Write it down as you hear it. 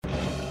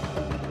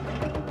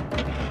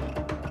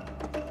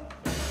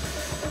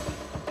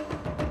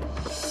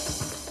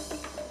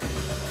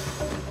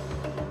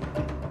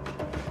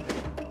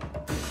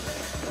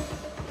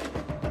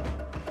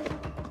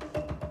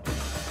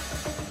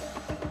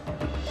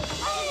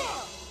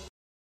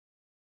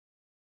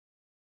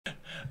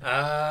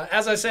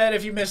As I said,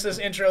 if you missed this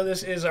intro,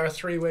 this is our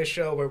three-way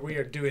show where we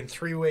are doing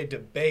three-way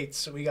debates.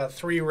 So we got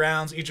 3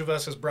 rounds. Each of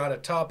us has brought a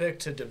topic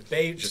to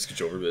debate. Just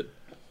scooch over a bit.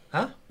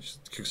 Huh?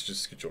 Just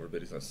scooch over a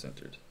bit. He's not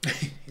centered.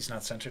 He's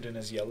not centered in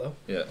his yellow.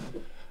 Yeah.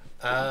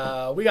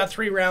 We got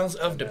 3 rounds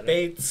of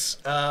debates.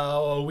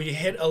 We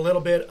hit a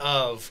little bit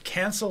of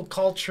cancel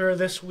culture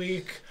this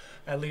week.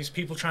 At least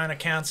people trying to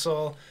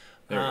cancel.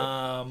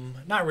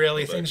 Not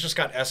really. Things just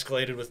got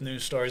escalated with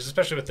news stories,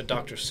 especially with the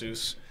Dr.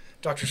 Suess.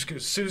 Dr.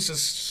 Suess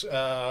is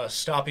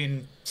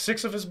stopping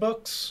 6 of his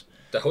books.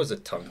 That was a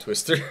tongue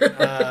twister.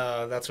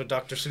 That's what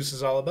Dr. Suess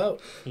is all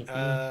about.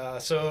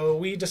 So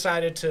we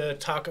decided to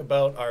talk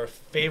about our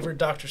favorite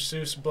Dr.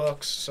 Suess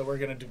books. So we're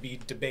going to be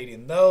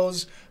debating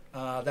those.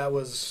 That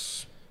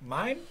was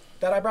mine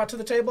that I brought to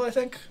the table, I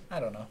think. I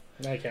don't know.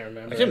 I can't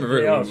remember. I can't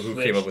remember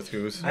who came up with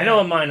whose. I know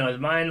what mine was.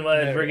 Mine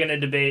was we're going to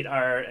debate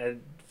our...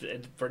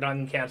 for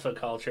non-cancel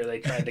culture, they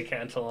tried to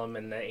cancel him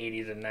in the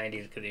 80s and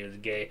 90s because he was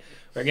gay.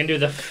 We're going to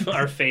do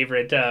our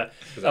favorite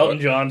Elton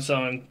John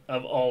song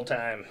of all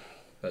time.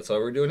 That's why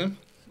we're doing him?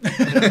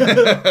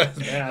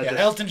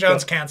 Elton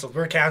John's canceled.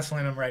 We're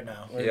canceling him right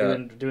now. We're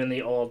doing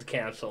the old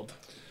canceled.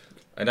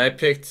 And I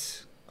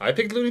picked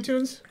Looney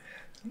Tunes?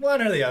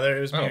 One or the other.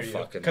 It was me or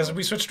you. Because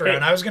we switched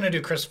around. I was going to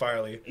do Chris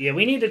Farley. Yeah,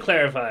 we need to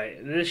clarify.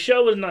 This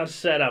show was not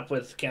set up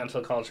with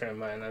cancel culture in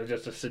mind. That was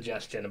just a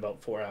suggestion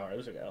about 4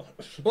 hours ago.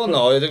 Well,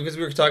 no, because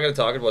we were talking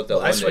about that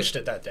one I switched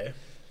it that day.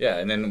 Yeah,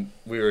 and then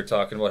we were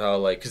talking about how,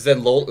 like... Because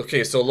then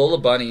Lola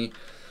Bunny...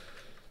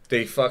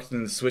 They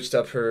fucking switched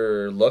up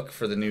her look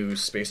for the new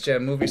Space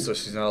Jam movie, so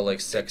she's now like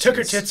sexy. Took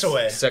her tits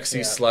away. Sexy,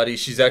 slutty.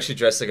 She's actually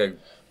dressed like a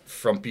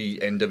frumpy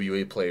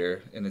NWA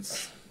player, and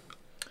it's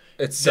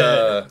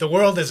the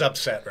world is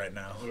upset right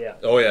now. Yeah.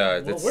 Oh yeah.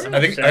 Well, I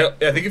think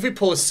if we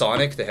pull a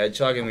Sonic the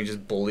Hedgehog and we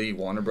just bully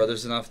Warner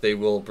Brothers enough, they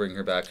will bring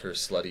her back her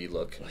slutty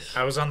look.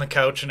 I was on the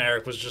couch and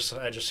Eric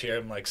I just hear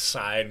him like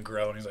sigh and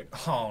groan. He's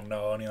like, oh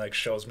no, and he like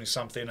shows me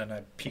something, and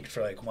I peeked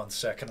for like 1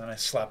 second, and I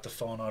slapped the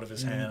phone out of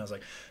his hand. I was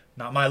like,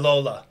 not my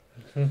Lola.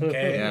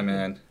 Okay. Yeah,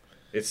 man,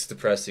 it's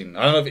depressing.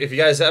 I don't know if you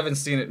guys haven't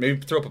seen it. Maybe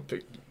throw a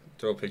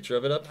picture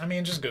of it up. I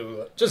mean, just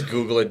Google it. Just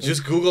Google it.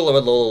 Just Google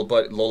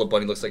what Lola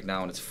Bunny looks like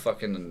now, and it's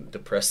fucking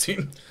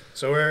depressing.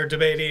 So we're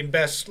debating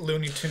best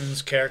Looney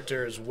Tunes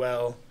character as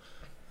well.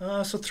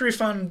 So 3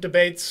 fun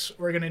debates.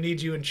 We're gonna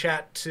need you in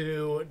chat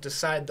to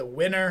decide the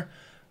winner.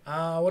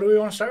 What do we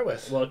want to start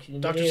with? Well,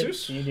 Dr.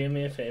 Suess? Can you do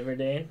me a favor,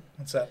 Dane?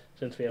 What's that?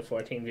 Since we have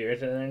 14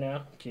 viewers in there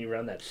now, can you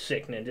run that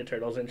sick Ninja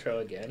Turtles intro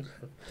again?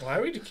 Why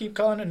do we keep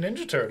calling it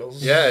Ninja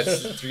Turtles? Yeah,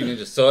 it's 3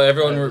 ninjas. So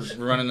everyone, we're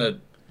running the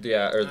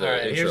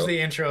intro. Here's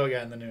the intro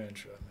again, the new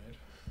intro I made.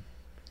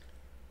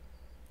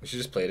 We should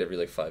just play it every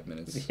like 5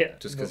 minutes. Yeah,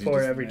 just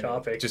before every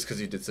topic. Just because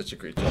you did such a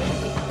great job.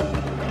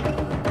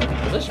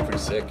 That's actually pretty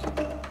sick.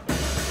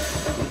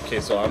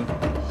 Okay, so I'm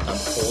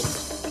Colt.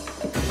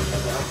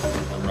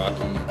 I'm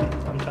Rocky.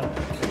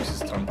 This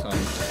is Tum Tum.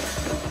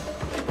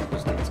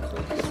 Whose name is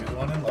Colt? He's the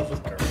one in love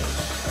with girls.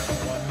 I'm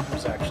the one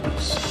who's actually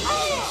a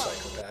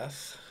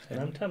psychopath. And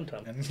I'm Tum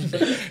Tum. And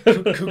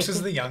Kooks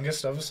is the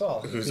youngest of us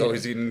all. Who's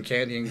always eating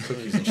candy and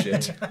cookies and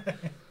shit.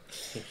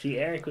 See,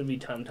 Eric would be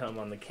Tum Tum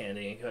on the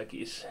candy and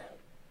cookies.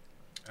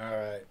 All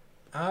right.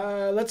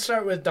 Let's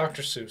start with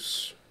Dr.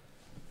 Suess.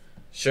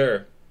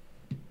 Sure.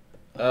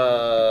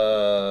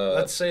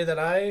 Let's say that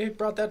I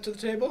brought that to the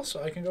table,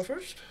 so I can go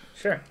first.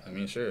 Sure. I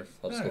mean, sure.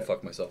 I'll just go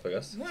fuck myself, I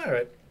guess. All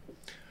right.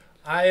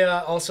 I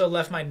also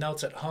left my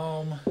notes at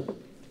home.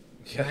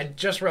 Yeah. I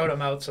just wrote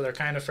them out, so they're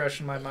kind of fresh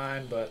in my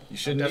mind, but you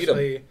shouldn't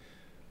definitely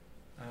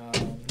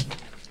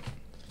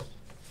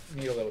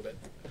need a little bit.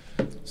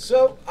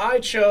 So I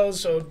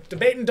chose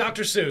debating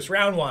Dr. Suess,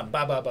 round 1.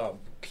 Ba.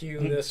 Cue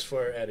this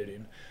for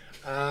editing.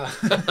 There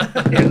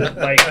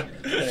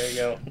you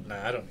go.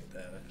 Nah, I don't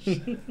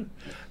need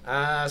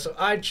that. So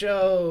I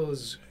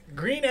chose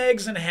Green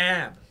Eggs and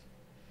Ham.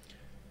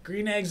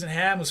 Green Eggs and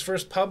Ham was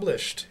first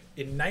published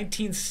in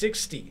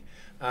 1960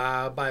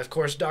 by, of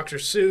course, Dr.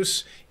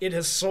 Seuss. It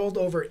has sold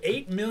over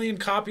 8 million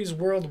copies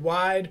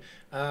worldwide,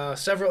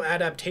 several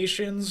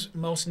adaptations,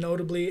 most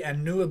notably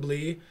and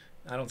newably.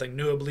 I don't think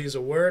newably is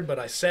a word, but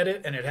I said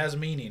it, and it has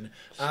meaning.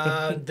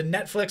 The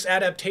Netflix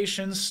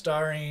adaptations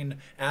starring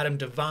Adam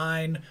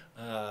Devine.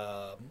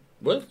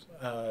 What?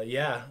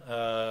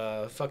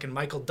 Fucking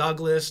Michael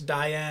Douglas,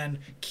 Diane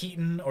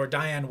Keaton, or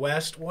Diane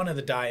West. One of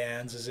the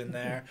Dianes is in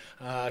there.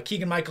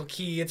 Keegan-Michael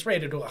Key. It's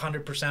rated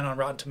 100% on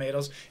Rotten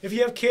Tomatoes. If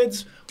you have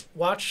kids,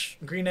 watch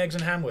Green Eggs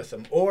and Ham with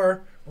them.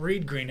 Or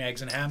read Green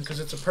Eggs and Ham, because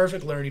it's a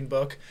perfect learning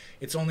book.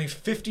 It's only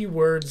 50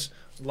 words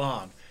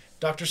long.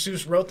 Dr.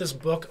 Seuss wrote this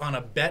book on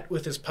a bet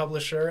with his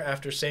publisher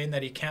after saying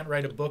that he can't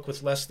write a book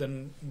with less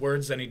than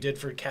words than he did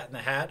for Cat in the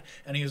Hat.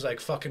 And he was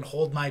like, fucking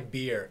hold my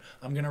beer.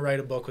 I'm going to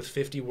write a book with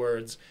 50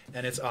 words,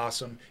 and it's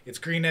awesome. It's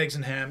Green Eggs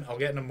and Ham. I'll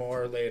get into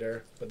more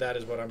later, but that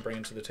is what I'm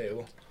bringing to the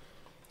table.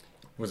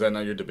 Was that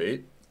not your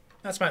debate?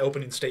 That's my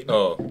opening statement.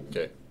 Oh,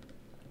 okay.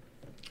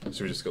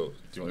 Should we just go? Do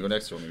you want to go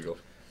next or want me to go?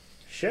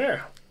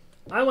 Sure.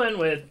 I went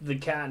with The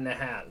Cat in the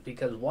Hat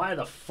because why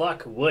the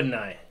fuck wouldn't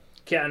I?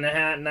 Cat in the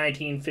Hat,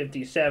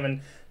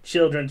 1957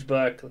 children's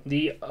book,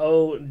 the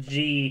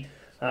OG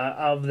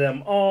of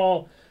them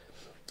all.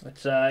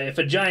 It's if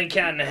a giant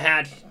cat in a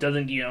hat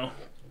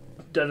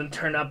doesn't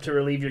turn up to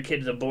relieve your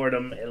kids of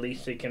boredom, at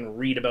least they can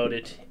read about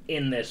it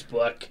in this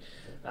book.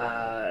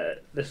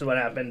 This is what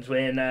happens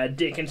when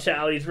Dick and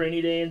Sally's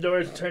rainy day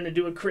indoors turn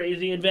into a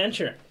crazy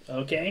adventure.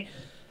 Okay,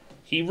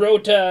 he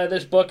wrote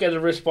this book as a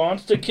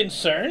response to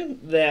concern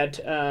that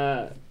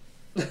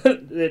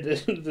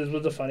this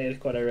was the funniest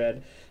quote I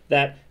read,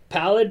 that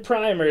pallid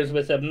primers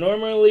with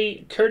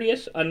abnormally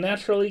courteous,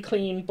 unnaturally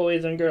clean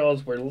boys and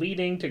girls were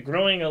leading to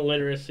growing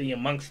illiteracy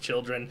amongst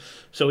children.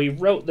 So he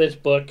wrote this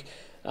book.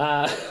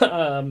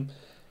 But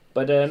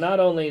not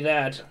only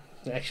that,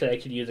 actually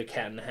I could use a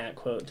Cat in the Hat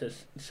quote to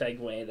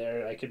segue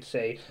there. I could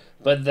say,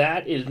 but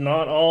that is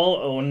not all.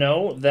 Oh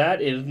no,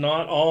 that is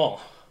not all.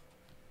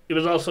 It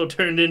was also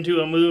turned into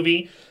a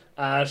movie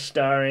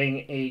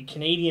starring a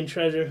Canadian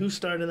treasure. Who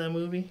starred in that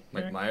movie?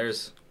 Mike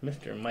Myers.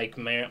 Mr. Mike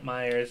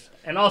Myers.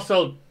 And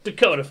also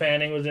Dakota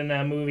Fanning was in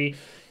that movie.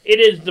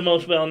 It is the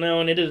most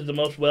well-known, it is the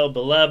most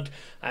well-beloved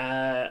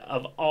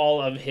of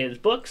all of his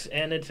books,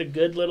 and it's a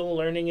good little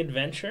learning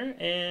adventure,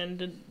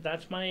 and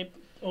that's my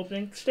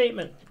opening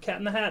statement. Cat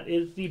in the Hat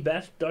is the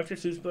best Dr.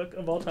 Seuss book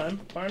of all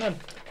time, bar none.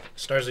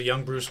 Stars a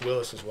young Bruce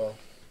Willis as well.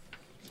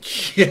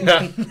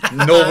 Yeah,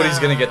 nobody's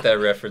gonna get that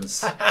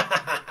reference.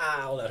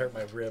 Oh, that hurt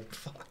my rib.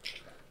 Fuck.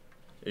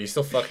 Are you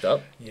still fucked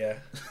up? Yeah.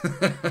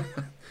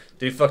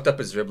 Dude, he fucked up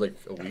his rib like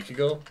a week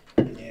ago?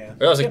 Yeah. Or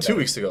that was like 2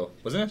 weeks ago,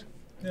 wasn't it?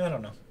 Yeah, I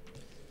don't know.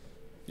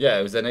 Yeah,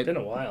 it was that night. It's been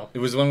a while. It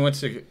was when we went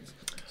to...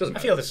 I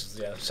feel this is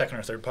the second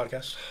or third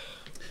podcast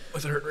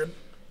with a hurt rib.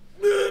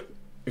 It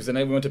was the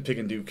night we went to Pig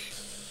and Duke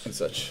and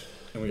such.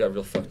 And we got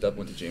real fucked up,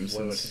 went to Jameson's.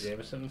 We went to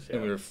Jameson's, yeah.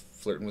 And we were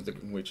flirting with the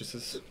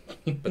waitresses,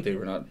 but they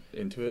were not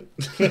into it.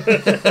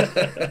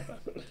 It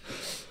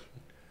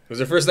was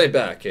our first night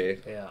back, eh?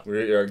 Yeah.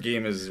 Our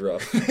game is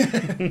rough.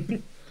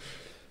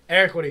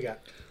 Eric, what do you got?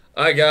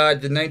 I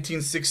got the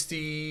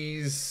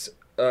 1960s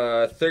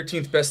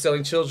 13th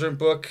best-selling children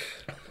book,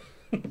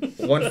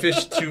 One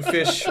Fish, Two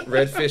Fish,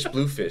 Red Fish,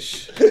 Blue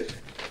Fish.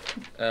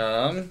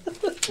 I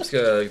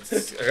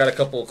got a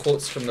couple of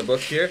quotes from the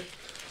book here.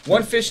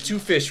 One fish, two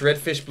fish, red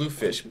fish, blue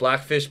fish,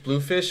 black fish,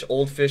 blue fish,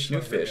 old fish, new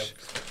fish.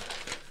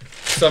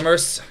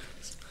 Summers.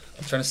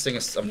 I'm trying to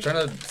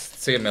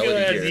say a melody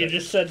here. You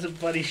just said some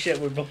funny shit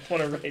we both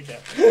want to write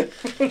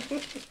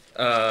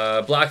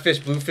down. Black fish,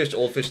 blue fish,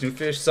 old fish, new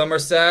fish. Some are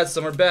sad,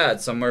 some are bad.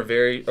 Some are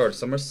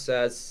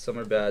sad, some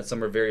are bad.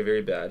 Some are very,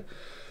 very bad.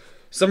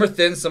 Some are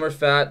thin, some are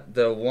fat.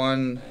 The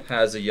one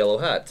has a yellow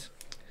hat.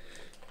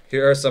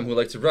 Here are some who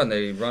like to run.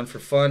 They run for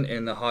fun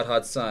in the hot,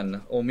 hot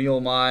sun. Oh me, oh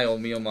my,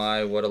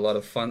 what a lot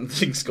of fun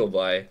things go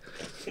by.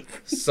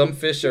 Some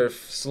fish are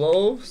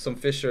slow, some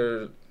fish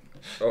are...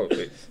 Oh,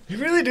 wait. You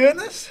really doing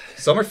this?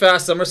 Some are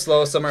fast, some are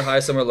slow, some are high,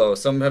 some are low.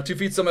 Some have 2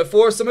 feet, some have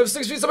 4, some have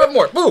 6 feet, some have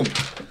more. Boom!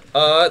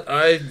 What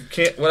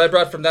I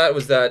brought from that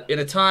was that in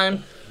a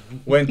time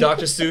when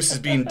Dr. Seuss is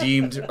being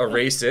deemed a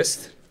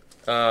racist,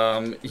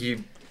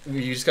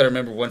 you just gotta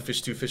remember one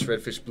fish, two fish,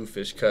 red fish, blue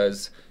fish,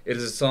 because it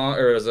is a song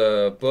or is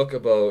a book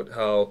about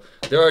how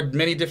there are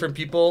many different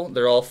people.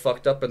 They're all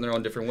fucked up in their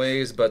own different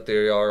ways, but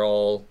they are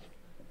all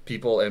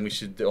people, and we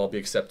should all be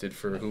accepted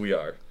for who we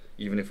are,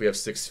 even if we have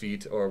 6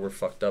 feet or we're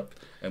fucked up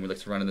and we like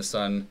to run in the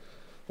sun,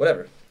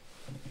 whatever.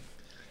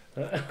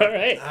 All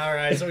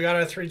right. So we got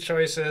our 3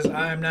 choices.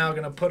 I'm now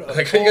gonna put.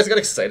 You guys got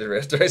excited right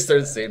after I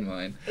started saying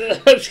mine.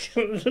 It's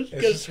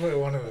just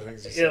one of the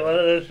things you said. Yeah, one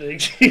of the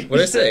things. What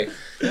did I say?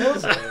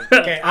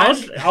 Okay,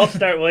 I'll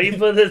start. While you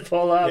put this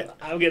poll up, yeah.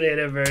 I'm gonna hit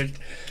it first.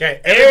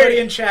 Okay, everybody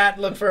in chat,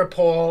 look for a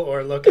poll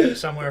or look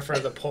somewhere for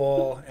the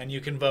poll, and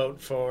you can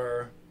vote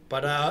for.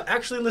 But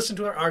actually, listen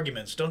to our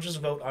arguments. Don't just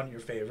vote on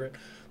your favorite.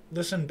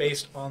 Listen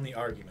based on the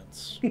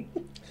arguments.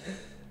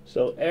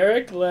 So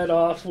Eric led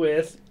off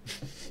with.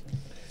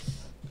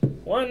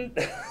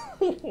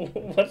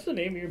 What's the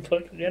name of your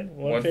book again?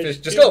 One fish.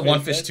 Just call it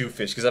One Fish, Two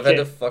Fish, because I've had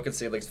to fucking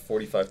say it like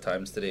 45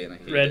 times today, and I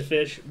hate it. Red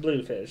fish,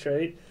 blue fish,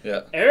 right?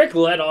 Yeah. Eric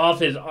led off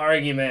his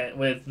argument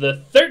with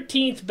the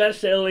 13th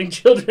best-selling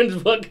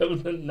children's book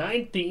of the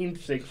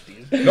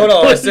 1960s.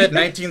 No, I said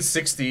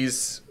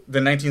 1960s. The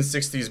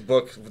 1960s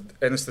book,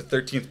 and it's the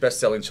 13th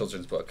best-selling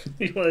children's book.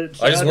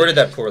 I just worded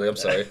that poorly. I'm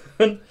sorry.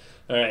 All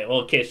right.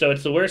 Well, okay. So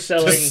it's the worst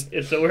selling.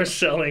 It's the worst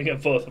selling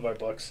of both of our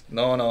books.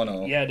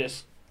 No. Yeah, it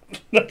is.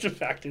 That's a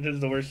fact. It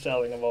is the worst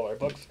selling of all our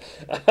books.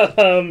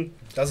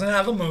 Doesn't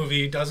have a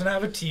movie. Doesn't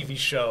have a TV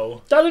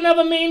show. Doesn't have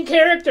a main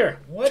character.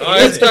 What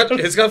is it?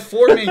 It's got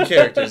 4 main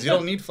characters. You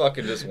don't need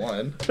fucking just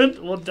one.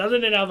 Well,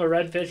 doesn't it have a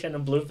red fish and a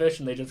blue fish,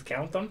 and they just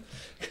count them?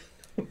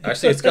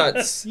 Actually, it's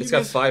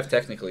got 5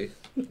 technically.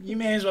 You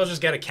may as well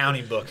just get a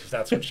counting book if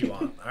that's what you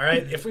want. All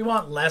right. If we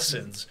want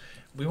lessons,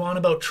 we want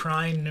about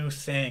trying new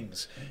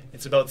things.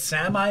 It's about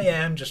Sam I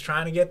Am just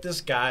trying to get this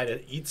guy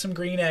to eat some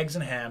green eggs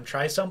and ham,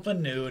 try something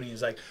new, and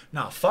he's like,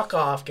 "Nah, fuck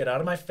off, get out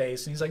of my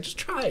face." And he's like, "Just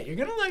try it. You're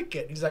gonna like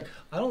it." He's like,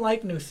 "I don't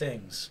like new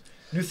things.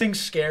 New things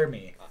scare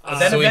me."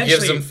 then so he gives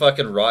eventually- them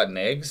fucking rotten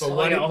eggs. But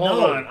what- Hold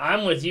no. on.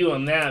 I'm with you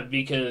on that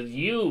because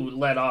you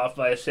led off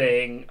by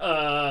saying,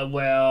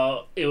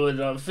 well, it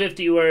was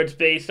 50 words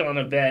based on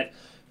a bet.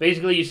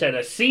 Basically, you said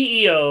a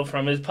CEO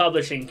from his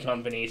publishing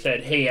company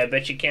said, hey, I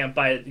bet you can't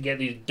get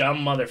these dumb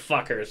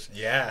motherfuckers.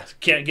 Yeah.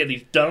 Can't get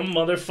these dumb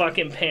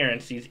motherfucking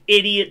parents, these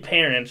idiot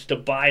parents, to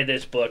buy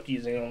this book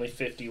using only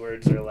 50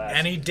 words or less.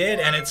 And he did,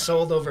 and it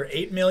sold over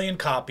 8 million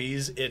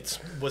copies. It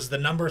was the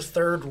number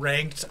 3rd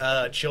ranked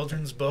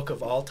children's book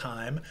of all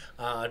time.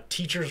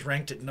 Teachers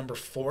ranked it number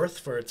 4th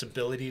for its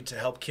ability to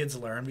help kids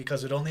learn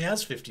because it only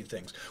has 50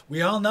 things.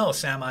 We all know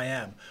Sam I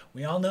Am.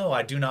 We all know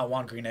I do not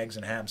want green eggs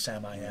and ham,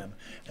 Sam I Am.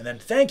 And then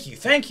thank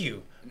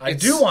you. I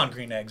do want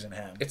green eggs and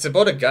ham. It's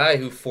about a guy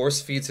who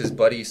force feeds his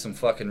buddy some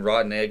fucking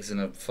rotten eggs and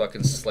a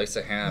fucking slice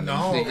of ham.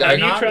 No,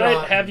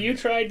 Have you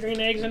tried green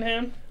eggs and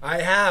ham?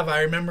 I have.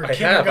 I remember I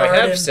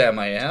kindergarten. have Sam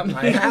I Am.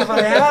 I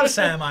have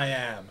Sam I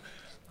Am.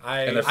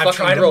 And they're I've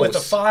tried fucking them with a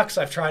gross. fox.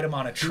 I've tried them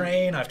on a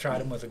train. I've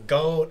tried them with a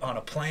goat, on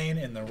a plane,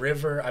 in the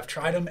river. I've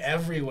tried them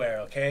everywhere,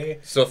 okay?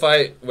 So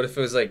what if it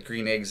was like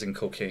green eggs and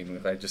cocaine?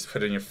 If I just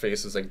put it in your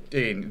face, it was like,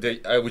 hey,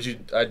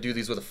 I'd do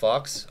these with a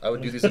fox. I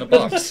would do these in a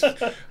box.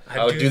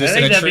 I would do this I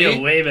in think a that'd be tree. a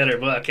way better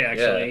book,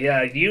 actually.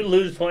 Yeah, you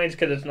lose points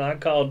because it's not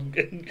called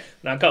green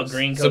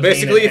cocaine. So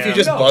basically, and if you ham.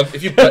 just No. bug,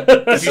 if you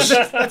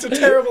That's a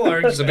terrible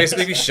argument. so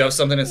basically if you shove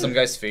something in some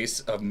guy's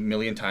face a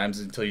million times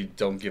until you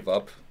don't give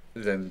up,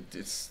 then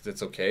it's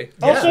okay.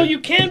 Also, Yeah. you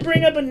can't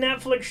bring up a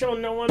Netflix show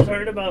no one's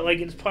heard about like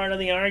it's part of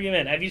the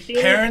argument. Have you seen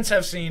it? Parents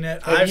have seen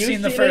it. Have I've you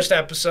seen the seen first it?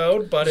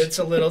 episode, but it's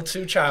a little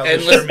too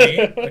childish And for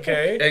me,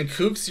 okay? And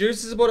Kooks,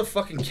 yours is about a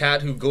fucking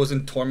cat who goes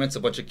and torments a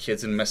bunch of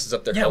kids and messes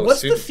up their Yeah, house.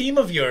 what's the theme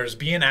of yours?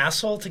 Be an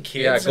asshole to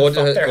kids Yeah, and go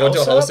fuck their to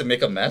a house up? and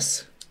make a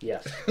mess. Yeah.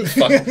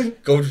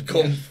 Fuck, go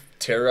and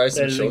terrorize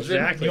some That is children.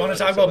 exactly You want what to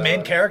talk it's about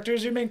main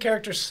characters? Your main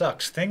character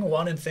sucks. Thing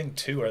 1 and Thing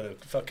 2 are the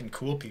fucking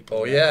cool people.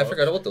 Oh in yeah, that I book.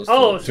 forgot about those.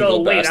 Oh, two so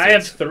little wait, I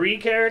have bastards. 3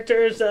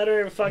 characters that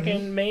are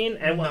fucking main,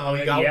 and No,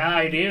 you got- yeah,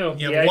 I do. You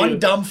Yeah, have I one do.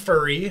 dumb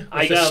furry with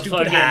I a got stupid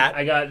fucking, hat.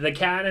 I got the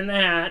Cat in the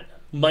Hat,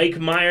 Mike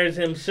Myers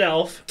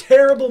himself.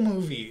 Terrible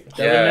movie.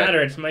 Doesn't Yeah.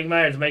 matter. It's Mike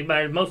Myers. Mike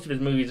Myers. Most of his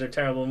movies are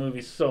terrible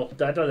movies, so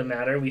that doesn't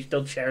matter. We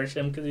still cherish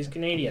him because he's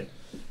Canadian,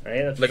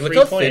 right? That's Like a look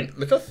free how point.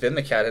 thin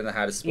the cat in the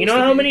hat is supposed You know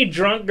to how be. many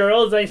drunk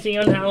girls I see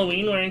on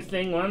Halloween wearing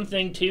Thing 1,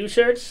 Thing 2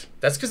 shirts?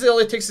 That's because all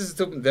it takes is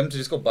them to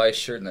just go buy a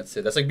shirt and that's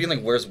it. That's like being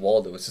like, "Where's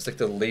Waldo?" It's just like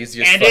the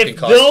laziest And fucking if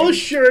costume. those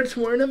shirts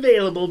weren't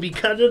available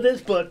because of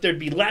this book, there'd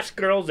be less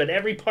girls at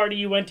every party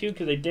you went to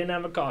because they didn't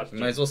have a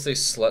costume. Might as well say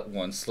slut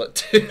 1, slut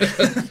 2.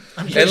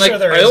 I'm pretty And like, sure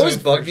there it is always a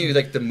bugged version. me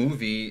like the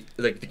movie,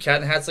 like the Cat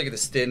in the Hat's like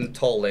this thin,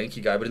 tall,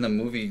 lanky guy, but in the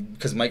movie,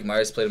 because Mike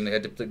Myers played him, they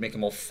had to make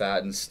him all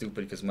fat and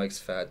stupid because Mike's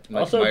fat. Mike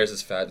Also- Myers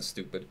is fat and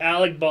stupid.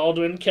 Alec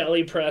Baldwin,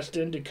 Kelly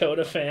Preston,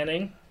 Dakota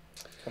Fanning.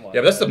 Come on,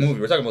 Yeah, but that's the guys.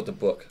 movie. We're talking about the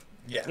book.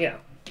 Yeah. Yeah.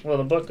 Well,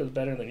 the book is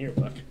better than your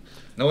book.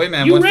 No way,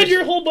 man. You One read Fish-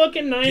 your whole book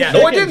in 9 Yeah. No,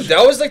 I seconds. didn't.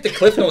 That was like the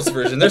Cliff Notes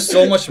version. There's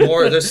so much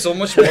more. There's so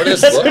much more to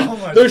this book. So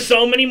much. There's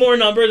so many more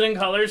numbers and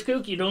colors,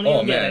 Kook. You don't Oh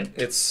even get man,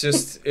 it. it's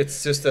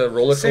just a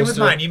roller coaster. Same with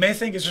mine. You may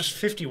think it's just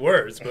 50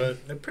 words,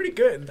 but they're pretty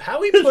good.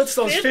 How he puts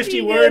those 50 50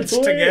 good words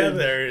words.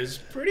 together is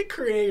pretty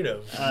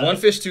creative. One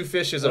Fish, Two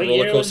Fish is a what roller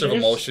year was coaster of this?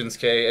 emotions,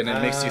 Kay, and it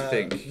makes you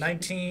think.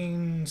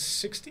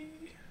 1960?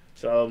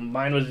 So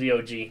mine was the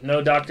OG.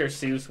 No Dr.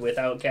 Seuss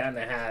without Cat in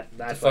the Hat. The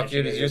That's fuck what year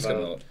you did get yours your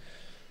come vote. out?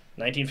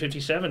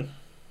 1957.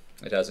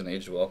 It hasn't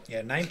aged well.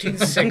 Yeah,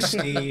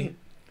 1960.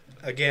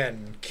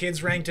 Again,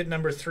 kids ranked at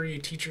number 3,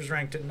 teachers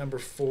ranked at number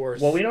 4.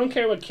 Well, we don't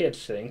care what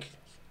kids think,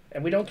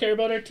 and we don't care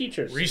about our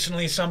teachers.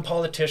 Recently, some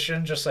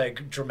politician just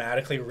like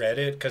dramatically read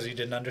it because he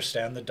didn't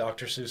understand the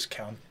Dr. Seuss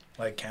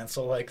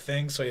cancel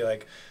thing. So he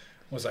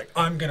was like,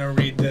 "I'm gonna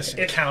read this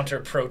and counter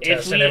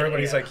protest," and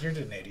everybody's like, "You're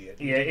an idiot."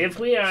 Yeah, if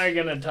we are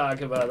gonna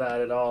talk about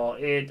that at all,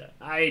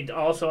 I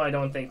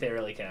don't think they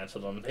really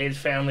canceled him. His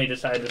family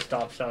decided to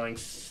stop selling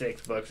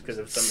 6 books because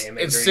of some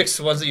imagery. And 6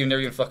 ones that you've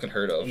never even fucking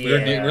heard of. Yeah. We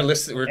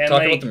were And,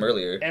 talking about them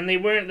earlier. And they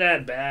weren't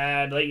that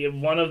bad. Like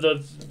one of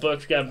those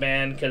books got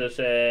banned because it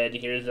said,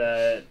 "Here's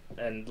a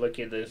and look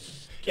at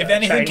this." If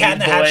anything, Chinese Cat in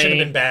the Hat boy," should have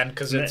been banned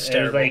because it's and it was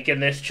terrible. like,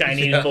 and this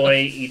Chinese Yeah. boy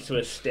eats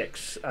with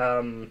sticks.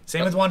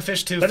 Same with One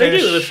Fish, Two But Fish. they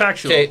do. It was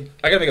factual. Okay,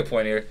 I gotta make a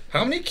point here.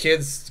 How many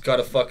kids got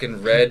a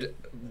fucking red,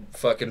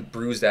 fucking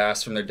bruised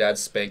ass from their dad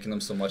spanking them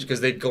so much because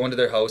they'd go into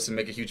their house and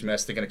make a huge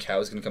mess, thinking a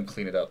cow's gonna come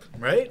clean it up?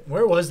 Right?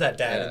 Where was that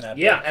dad Yeah. in that?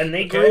 Yeah, book? and they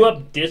Okay. grew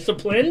up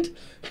disciplined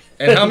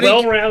And how many?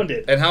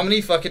 well-rounded. And how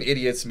many fucking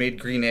idiots made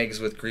green eggs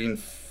with green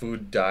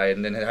food dye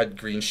and then had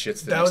green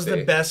shits the That next was day?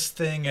 the best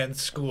thing in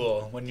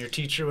school when your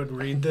teacher would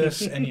read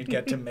this and you'd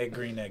get to make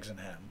green eggs and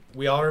ham.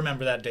 We all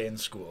remember that day in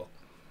school.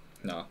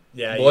 No.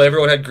 Yeah. Well,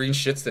 everyone had green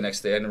shits the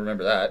next day. I didn't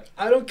remember that.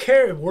 I don't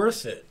care.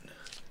 Worth it.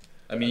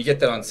 I mean, you get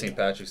that on St.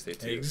 Patrick's Day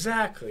too.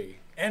 Exactly.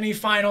 Any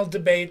final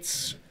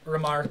debates,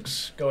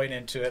 remarks going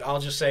into it? I'll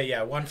just say,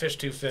 yeah, One Fish,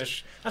 Two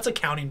Fish. That's a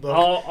counting book.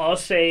 I'll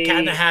say. Cat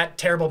in the Hat,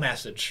 terrible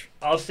message.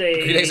 I'll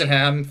say. Green eggs and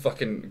ham,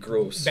 fucking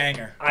gross.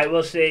 Banger. I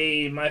will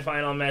say my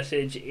final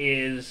message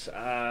is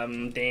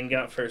Dane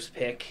got first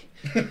pick.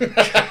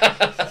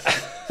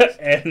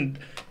 and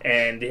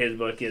And his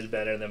book is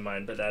better than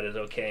mine, but that is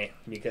okay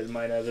because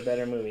mine has a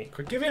better movie.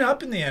 Quit giving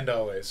up in the end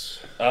always.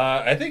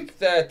 I think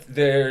that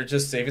they're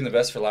just saving the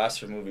best for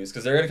last for movies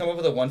because they're gonna come up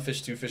with a one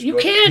fish, two fish. You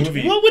can't.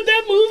 Movie. What would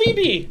that movie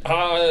be?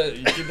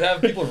 You could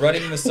have people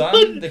running in the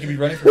sun. They could be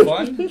running for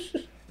fun.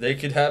 They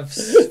could have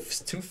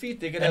 2 feet.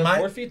 They could have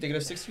 4 feet. They could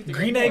have 6 feet.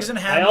 Green eggs and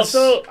ham.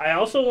 I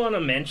also want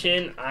to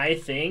mention. I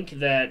think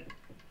that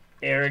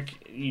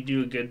Eric, you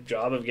do a good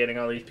job of getting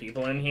all these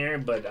people in here,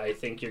 but I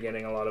think you're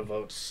getting a lot of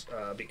votes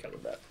because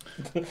of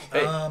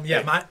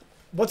that.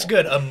 What's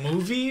good? A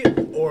movie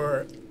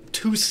or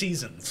 2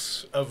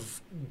 seasons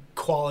of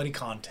quality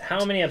content?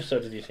 How many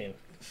episodes have you seen?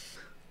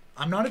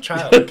 I'm not a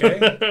child, okay?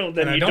 Then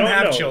and I you don't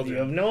have know. children.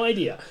 You have no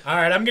idea. All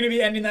right, I'm going to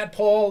be ending that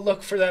poll.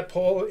 Look for that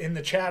poll in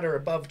the chat or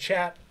above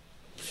chat.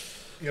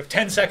 You have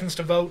 10 seconds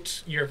to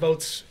vote. Your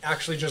vote's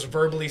actually just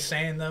verbally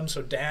saying them.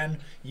 So, Dan,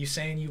 you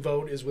saying you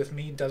vote is with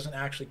me doesn't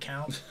actually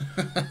count.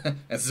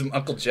 That's some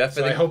Uncle Jeff.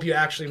 So I hope you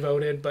actually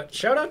voted. But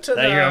shout out to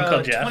your Uncle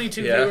the Jeff?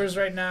 22 viewers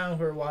right now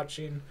who are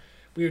watching.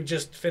 We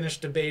just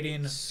finished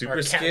debating Super our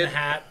cat Skid. in the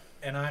hat,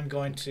 and I'm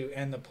going to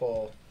end the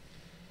poll.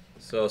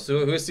 So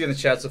who's seeing the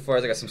chat so far?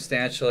 I got some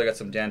Stanchill, I got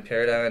some Dan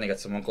Paradine, I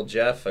got some Uncle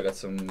Jeff, I got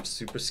some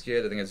Super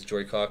Skid, I think it's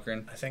Joy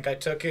Cochran. I think I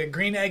took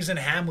Green Eggs and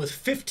Ham with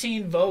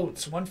 15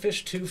 votes. 1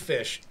 fish, 2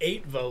 fish,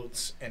 8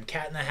 votes, and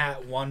Cat in the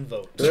Hat 1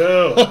 vote.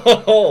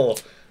 Oh,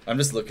 I'm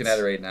just looking at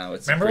it right now.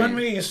 Remember when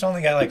we used to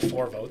only got like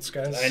 4 votes,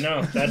 guys? I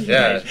know. That's the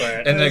nice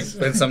part.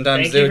 And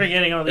sometimes Thank you for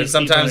getting all these. And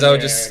sometimes people I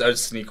in would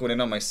sneak one in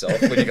on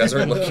myself when you guys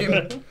aren't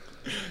looking.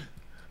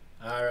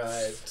 All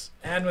right.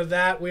 And with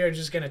that, we are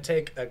just going to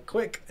take a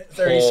quick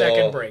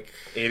 30-second break.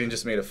 Aiden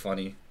just made it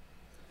funny.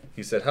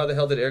 He said, "How the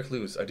hell did Eric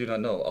lose? I do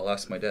not know. I'll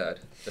ask my dad."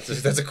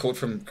 That's a quote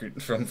from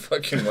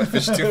fucking One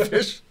Fish, Two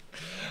Fish.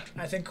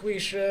 I think we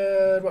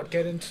should,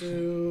 get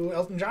into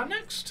Elton John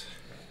next?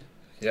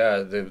 Yeah,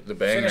 the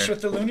banger. Finish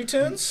with the Looney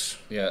Tunes?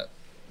 Yeah.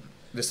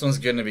 This one's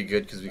going to be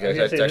good because we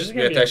have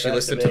to actually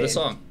listen to the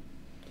song.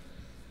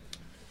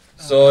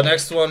 So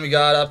next one we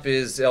got up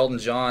is Elton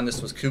John.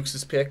 This was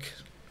Kooks' pick.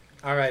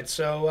 All right,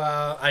 so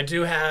I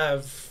do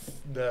have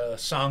the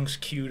songs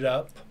queued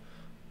up.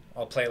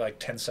 I'll play like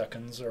 10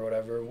 seconds or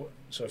whatever.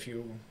 So if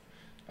you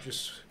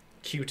just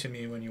cue to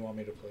me when you want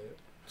me to play it.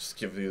 Just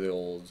give you the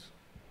old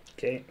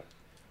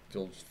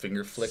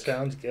finger flick.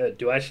 Sounds good.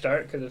 Do I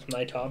start because it's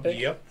my topic?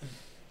 Yep.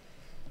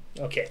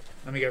 Okay.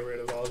 Let me get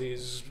rid of all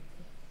these.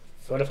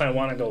 What if I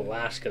want to go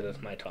last because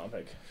it's my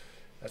topic?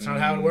 That's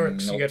not how it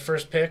works. Nope. You get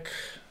first pick,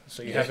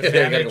 so you have You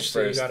gotta advantage, go so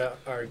you first. got to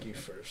argue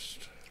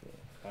first.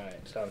 All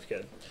right, sounds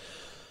good.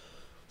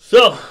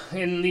 So,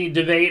 in the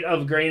debate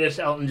of greatest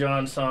Elton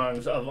John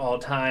songs of all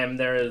time,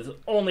 there is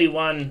only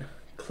one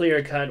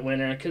clear-cut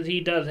winner, because he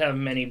does have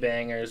many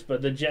bangers,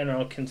 but the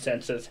general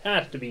consensus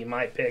has to be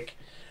my pick.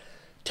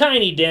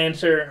 Tiny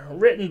Dancer,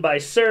 written by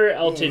Sir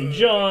Elton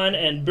John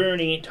and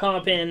Bernie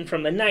Taupin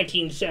from the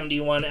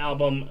 1971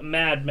 album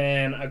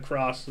Madman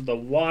Across the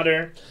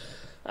Water.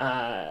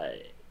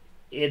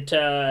 It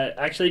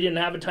actually didn't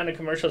have a ton of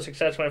commercial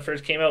success when it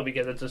first came out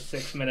because it's a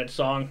 6-minute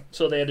song,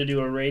 so they had to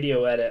do a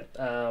radio edit.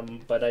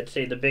 But I'd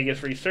say the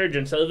biggest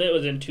resurgence of it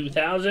was in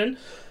 2000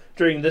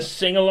 during the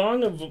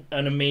sing-along of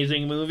an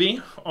amazing movie,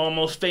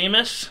 Almost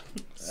Famous.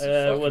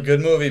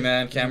 Good movie,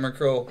 man. Cameron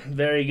Crowe.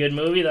 Very good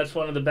movie. That's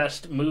one of the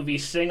best movie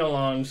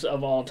sing-alongs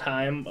of all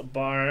time,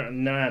 bar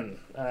none.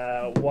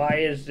 Why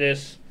is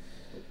this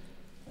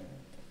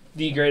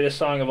the greatest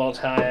song of all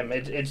time?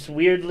 It's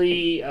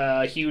weirdly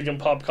huge in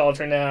pop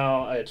culture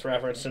now. It's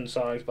referenced in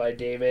songs by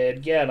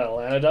David Guetta,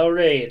 Lana Del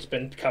Rey. It's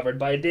been covered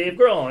by Dave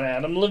Grohl and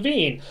Adam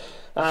Levine.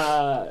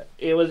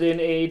 It was in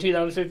a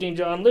 2015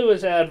 John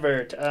Lewis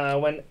advert.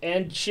 When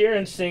Ed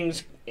Sheeran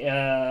sings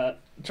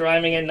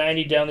Driving at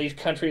 90 Down These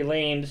Country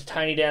Lanes,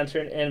 Tiny Dancer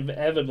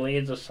inevitably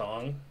is a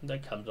song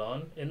that comes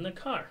on in the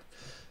car.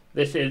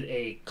 This is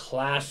a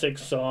classic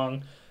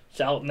song. It's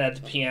Elton at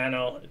the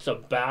piano. It's a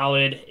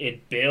ballad.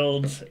 It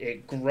builds.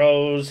 It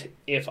grows.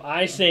 If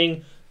I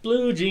sing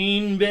Blue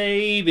Jean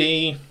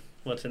Baby,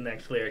 what's the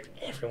next lyric?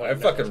 I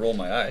fucking roll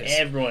my eyes.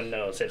 Everyone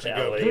knows it's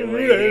L.A. Lady.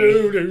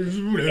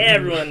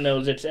 Everyone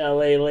knows it's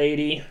L.A.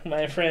 Lady,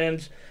 my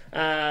friends.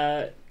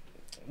 The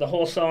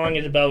whole song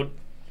is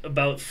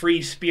about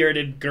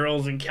free-spirited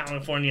girls in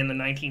California in the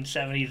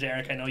 1970s,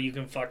 Eric. I know you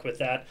can fuck with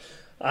that.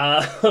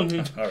 All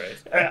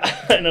right.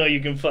 I know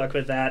you can fuck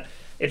with that.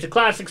 It's a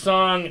classic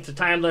song. It's a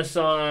timeless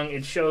song.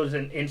 It shows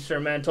an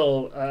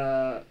instrumental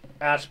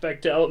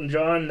aspect to Elton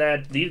John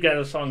that these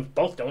guys' songs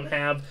both don't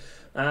have.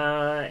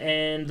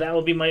 And that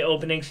will be my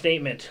opening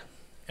statement.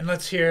 And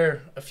let's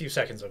hear a few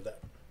seconds of that.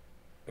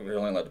 We're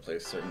only allowed to play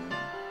certain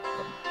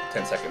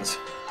 10 seconds.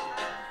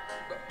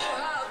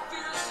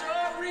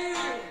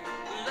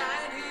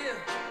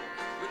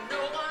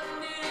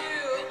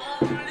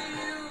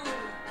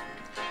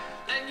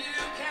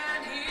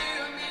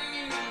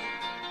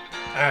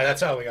 All right,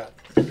 that's all we got.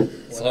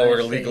 That's all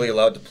we're legally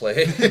allowed to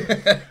play.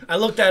 I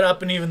looked that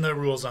up, and even the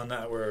rules on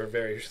that were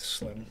very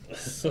slim.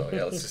 So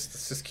yeah,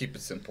 let's just keep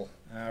it simple.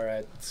 All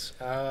right,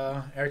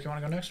 Eric, you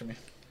want to go next or me?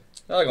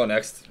 I'll go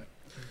next.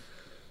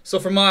 So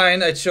for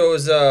mine, I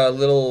chose a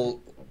little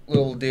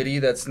ditty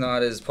that's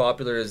not as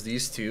popular as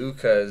these two,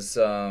 because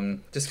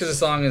just because the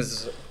song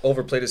is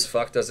overplayed as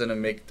fuck doesn't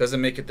make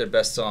it their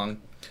best song.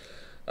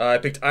 I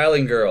picked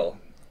Island Girl.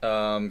 Came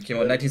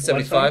out in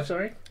 1975. What song,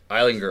 sorry?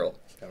 Island Girl.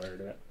 Never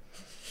heard of it.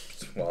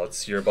 Well,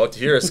 you're about to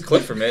hear a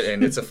clip from it,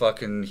 and it's a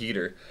fucking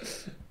heater.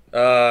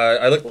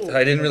 I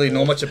didn't really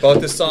know much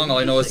about this song. All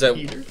I know is that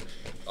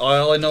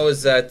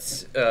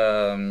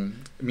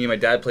me and my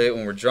dad play it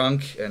when we're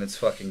drunk, and it's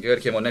fucking good.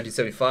 It came out in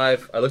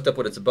 1975. I looked up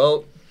what it's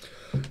about.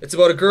 It's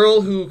about a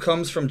girl who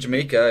comes from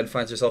Jamaica and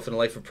finds herself in a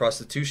life of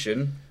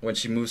prostitution when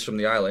she moves from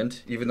the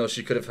island, even though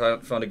she could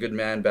have found a good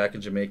man back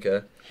in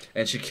Jamaica.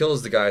 And she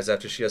kills the guys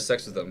after she has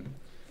sex with them,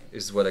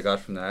 is what I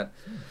got from that.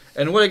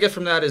 And what I get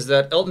from that is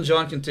that Elton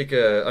John can take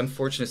an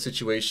unfortunate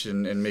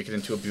situation and make it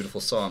into a beautiful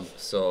song.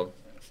 So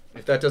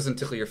if that doesn't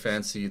tickle your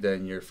fancy,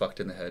 then you're fucked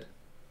in the head.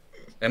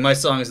 And my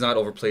song is not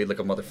overplayed like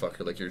a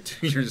motherfucker, like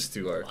yours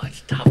two are. Well,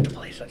 it's tough to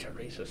play such a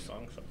racist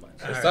song sometimes.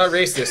 It's not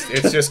racist.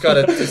 It's just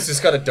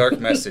got a dark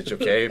message,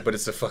 okay? But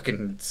it's a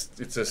fucking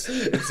it's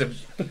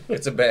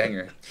a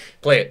banger.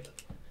 Play it.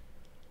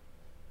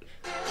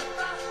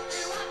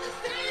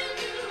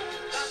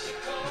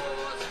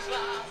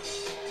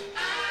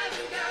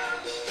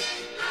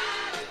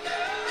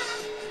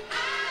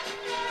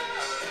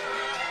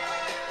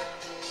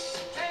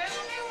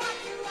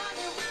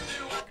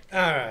 All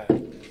right.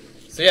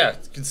 So yeah,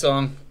 good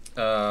song.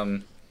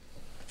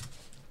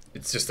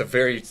 It's just a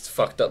very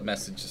fucked up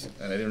message,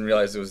 and I didn't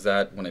realize it was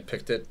that when I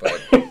picked it,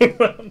 but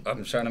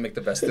I'm trying to make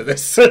the best of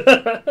this. All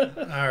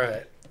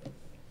right.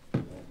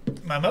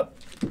 I'm up?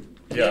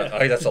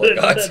 Yeah, that's all I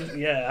got.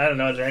 Yeah, I don't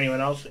know. Is there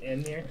anyone else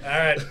in here? All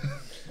right.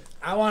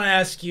 I want to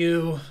ask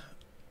you,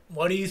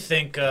 what do you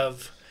think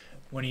of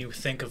when you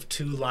think of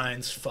two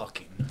lines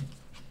fucking?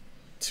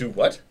 Two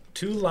what?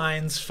 Two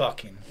lines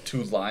fucking.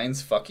 Two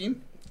lines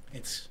fucking?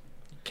 It's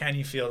Can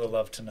You Feel the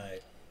Love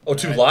Tonight? Oh,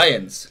 two Right.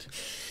 lions.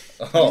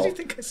 What Oh, did you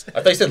think I said?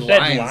 I thought you said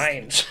lines.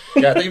 Lines.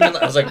 Yeah, I thought you meant,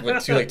 I was like,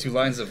 what, two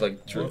lines of like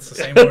Well, truth. it's the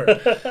same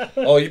word.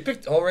 Oh, you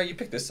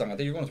picked this song. I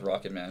think you were going with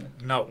Rocket Man.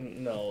 No.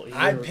 No.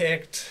 I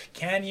picked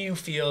Can You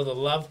Feel the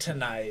Love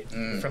Tonight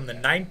from the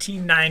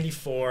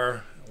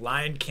 1994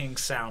 Lion King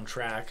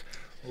soundtrack,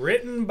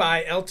 written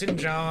by Elton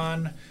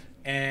John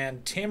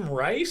and Tim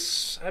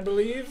Rice, I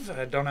believe.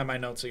 I don't have my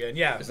notes again.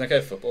 Yeah. Isn't that guy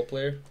a football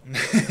player?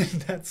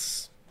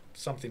 That's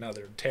something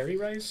other. Terry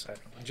Rice? I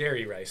don't know.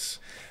 Jerry Rice.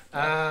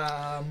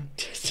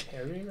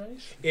 Terry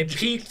Rice? It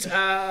peaked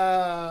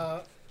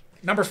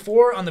number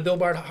 4 on the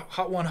Billboard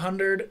Hot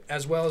 100,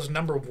 as well as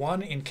number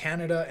 1 in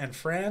Canada and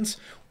France.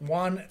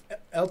 Won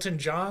Elton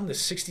John the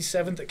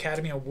 67th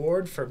Academy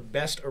Award for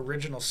Best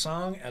Original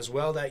Song, as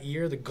well that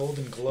year the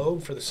Golden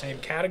Globe for the same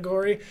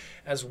category,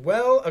 as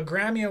well a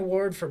Grammy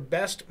Award for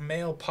Best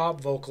Male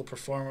Pop Vocal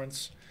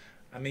Performance.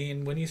 I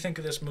mean, when you think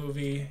of this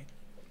movie,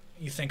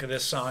 you think of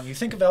this song, you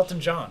think of Elton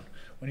John.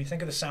 When you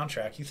think of the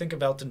soundtrack, you think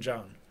of Elton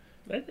John.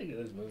 I think of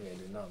this movie. I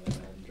did not like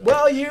Elton John.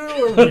 Well, you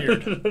are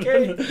weird,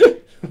 okay?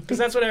 Because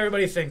that's what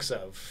everybody thinks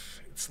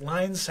of. It's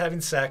lions having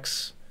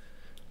sex.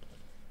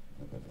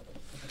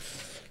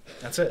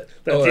 That's it.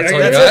 That's Oh, the that's all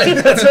you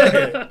argument.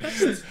 got?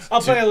 That's it.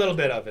 I'll play a little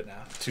bit of it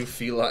now. Two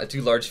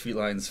large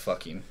felines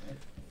fucking.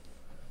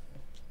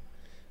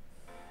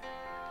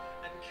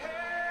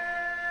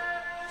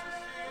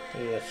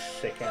 Maybe a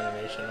sick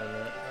animation on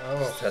that.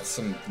 Oh, That's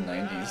some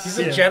 90s. he's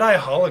a Jedi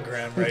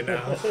hologram right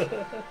now.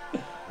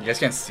 You guys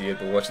can't see it,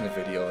 but watching the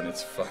video and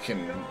it's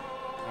fucking, All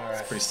it's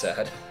right. pretty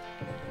sad.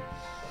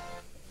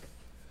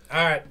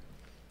 All right.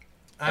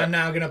 I'm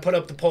now going to put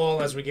up the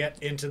poll as we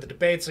get into the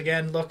debates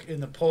again. Look in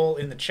the poll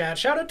in the chat.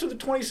 Shout out to the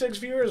 26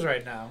 viewers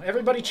right now.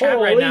 Everybody chat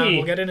right now and Holy.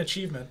 we'll get an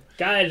achievement.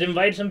 Guys,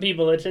 invite some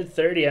people. Let's hit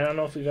 30. I don't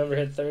know if we've ever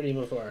hit 30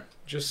 before.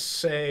 Just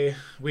say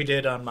we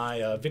did on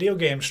my video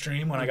game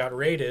stream when I got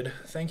raided.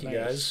 Thank you, Nice.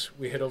 guys.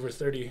 We hit over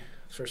 30.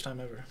 First time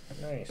ever.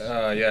 Nice.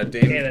 Yeah,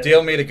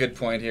 Dale made a good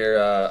point here.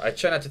 I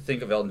try not to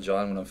think of Elton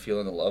John when I'm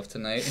feeling the love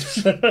tonight.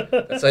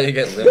 That's how you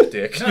get limp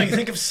dick. No, you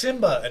think of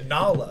Simba and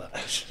Nala.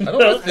 I don't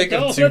want to think I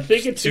of don't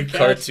think it's two two cats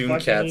cartoon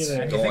fucking cats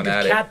either. You going think at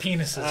of it. cat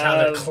penises, how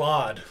they're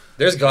clawed.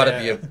 There's got to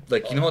Yeah.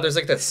 be there's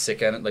like that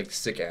sick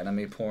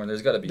anime porn.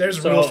 There's got to be. There's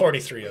So- Rule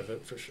 43 of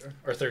it, for sure.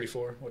 Or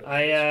 34. Whatever.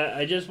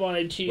 I just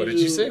wanted to. What did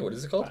you say? What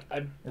is it called?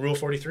 Rule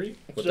 43?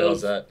 What the hell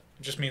is that?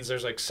 It just means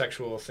there's like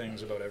sexual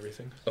things about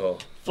everything. Oh.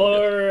 For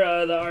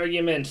the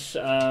arguments,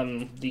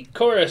 the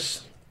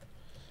chorus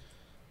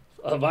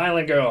of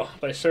Island Girl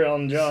by Sir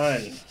Elton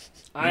John.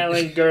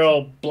 Island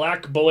Girl,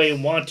 black boy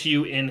want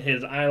you in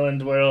his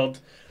island world.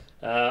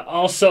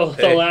 Also,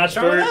 the Hey. last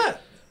Start with word.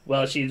 that.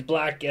 Well, she's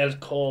black as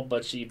coal,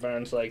 but she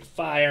burns like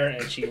fire,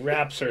 and she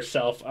wraps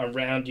herself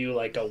around you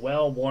like a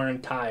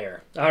well-worn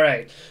tire. All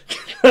right.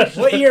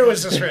 What year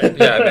was this written?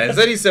 Yeah, man. It's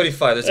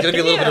 1975. There's gonna be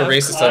a little bit of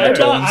racist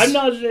undertones. I'm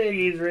not saying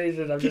he's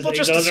racist. I'm People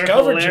just just saying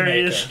those are discovered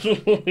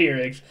hilarious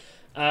lyrics.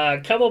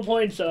 Couple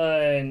points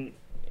on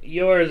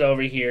yours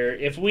over here.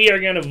 If we are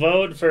going to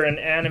vote for an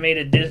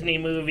animated Disney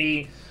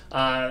movie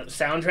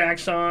soundtrack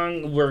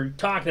song, we're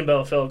talking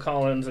about Phil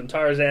Collins and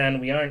Tarzan.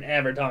 We aren't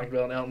ever talking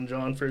about Elton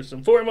John first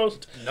and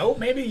foremost. Nope,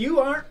 maybe you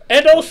aren't.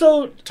 And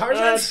also,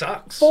 Tarzan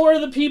sucks. For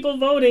the people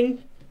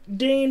voting,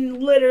 Dane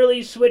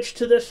literally switched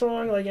to this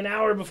song like an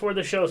hour before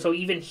the show, so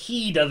even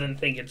he doesn't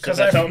think it's the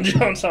best Elton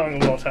John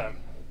song of all time.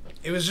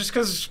 It was just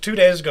because 2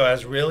 days ago I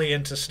was really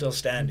into Still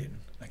Standing,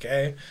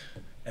 okay?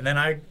 And then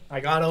I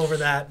got over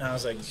that, and I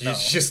was like, no. You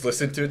just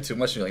listened to it too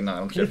much, and you're like, no, I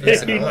don't care for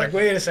this anymore. I'm like,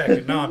 wait a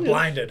second. No, I'm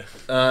blinded.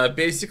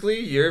 Basically,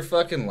 your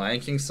fucking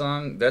Lion King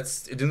song,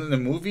 that's, in the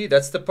movie,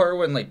 that's the part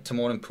when, like,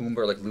 Timon and Pumbaa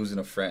are, like, losing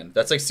a friend.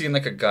 That's like seeing,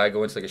 like, a guy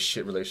go into, like, a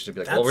shit relationship.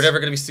 Be like, well, we're never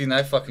going to be seeing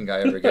that fucking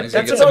guy ever again. He's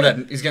getting some of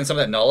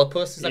that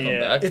Nolapus. He's not coming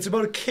back. It's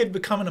about a kid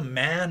becoming a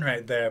man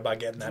right there by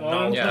getting that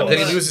Nolapus. Yeah, then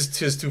he loses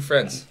his 2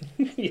 friends.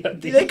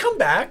 They come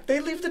back. They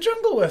leave the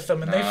jungle with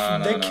them, and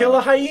they kill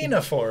a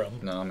hyena for him.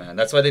 No, man.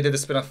 That's why they did the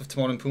spin-off of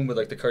Timon and Pumbaa,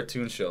 like, the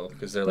cartoon show,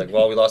 because they're like,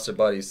 well, we lost our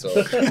buddies, so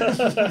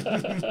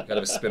gotta have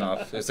a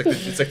spin-off. It's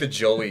like the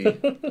Joey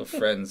of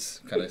Friends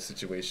kind of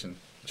situation.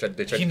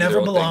 He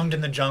never belonged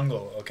in the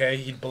jungle, okay?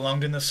 He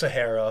belonged in the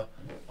Sahara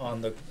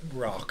on the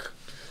rock.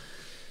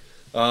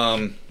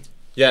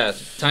 Yeah,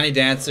 Tiny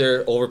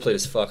Dancer, overplayed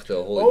as fuck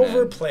though.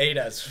 Overplayed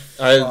as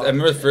fuck. I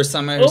remember the first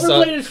time I saw it.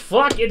 Overplayed as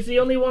fuck. It's the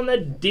only one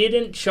that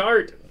didn't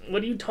chart.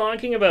 What are you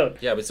talking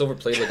about? Yeah, but it's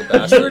overplayed like a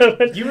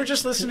bastard. You were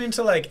just listening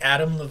to like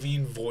Adam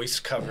Levine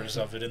voice covers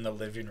of it in the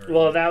living room.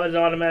 Well, that was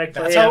automatic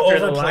play. That's how after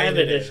the overplayed live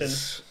it edition.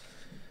 is.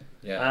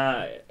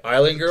 Yeah.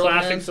 Island Girl.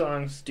 Classic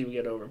songs do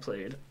get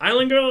overplayed.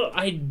 Island Girl,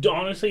 I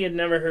honestly had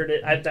never heard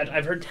it.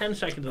 I've heard 10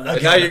 seconds of that.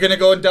 Okay. Now you're gonna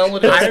go and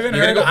download it. I haven't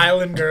heard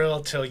Island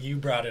Girl till you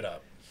brought it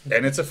up.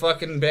 And it's a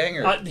fucking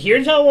banger.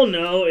 Here's how we'll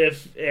know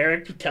if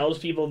Eric tells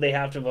people they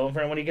have to vote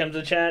for him when he comes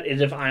to chat, is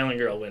if Island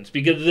Girl wins.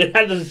 Because it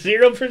has a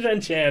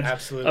 0%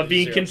 chance of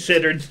being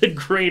considered the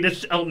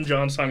greatest Elton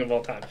John song of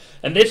all time.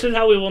 And this is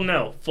how we will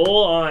know,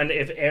 full on,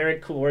 if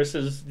Eric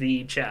coerces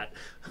the chat.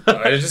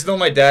 I just know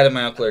my dad and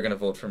my uncle are going to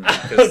vote for me.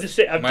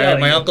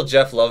 My Uncle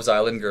Jeff loves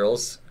Island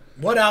Girls.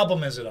 What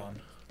album is it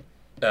on?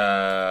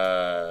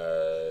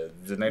 The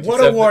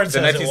what awards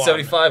the has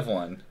 1975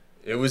 one.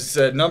 It was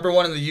number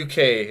 1 in the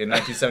UK in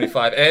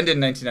 1975 and in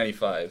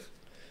 1995.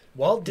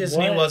 Walt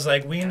Disney was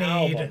like, we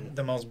need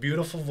the most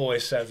beautiful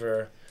voice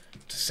ever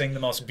to sing the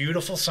most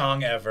beautiful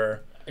song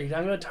ever. Are you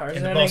talking about Tarzan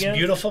in the most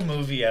beautiful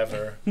movie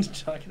ever.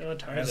 Talking about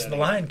Tarzan. It's The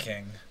Lion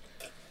King.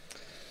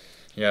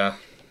 Yeah.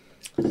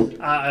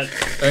 I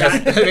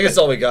think that's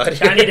all we got.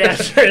 Tiny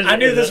Dancer. I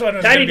knew this one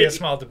was going to be a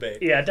small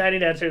debate. Yeah, Tiny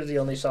Dancer is the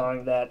only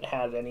song that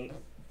has any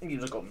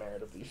musical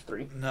merit of these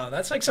 3. No,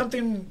 that's like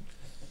something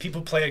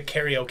people play at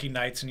karaoke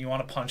nights, and you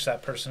want to punch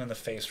that person in the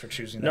face for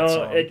choosing that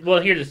song. Well,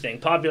 here's the thing.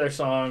 Popular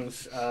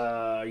songs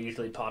are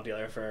usually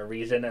popular for a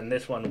reason, and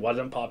this one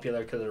wasn't popular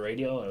because of the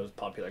radio. It was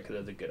popular because it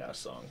was a good-ass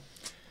song.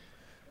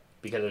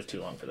 Because it was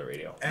too long for the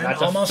radio. And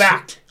that's almost, a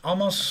fact.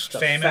 Almost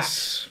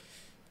Famous.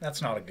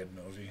 That's not a good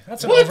movie.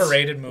 That's an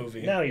overrated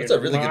movie. No, That's a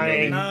really good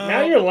movie. No.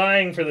 Now you're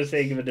lying for the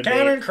sake of a debate.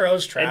 Cameron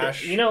Crowe's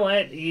trash. And you know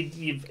what?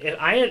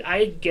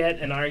 I get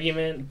an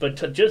argument, but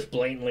to just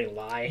blatantly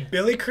lie.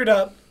 Billy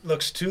Crudup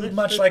looks too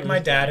much like my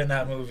dad in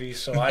that movie,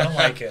 so I don't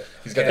like it.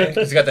 He's got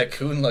that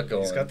coon look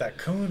going. He's got that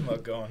coon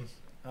look going.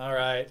 All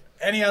right.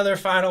 Any other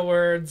final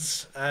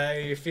words?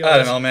 I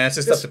don't know, man. It's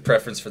just up to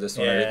preference for this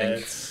one. I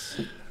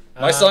think.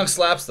 My song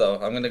slaps though.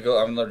 I'm gonna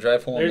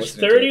drive home. There's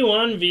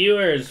 31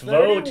 viewers.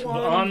 Vote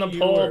on the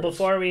poll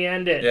before we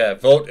end it. Yeah,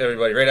 vote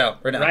everybody right now.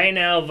 Right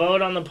now,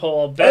 vote on the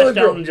poll. Best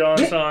Elton John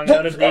song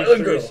out of these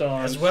 3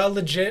 songs. As well,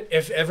 legit.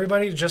 If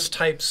everybody just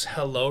types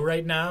hello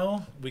right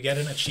now, we get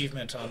an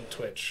achievement on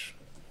Twitch,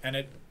 and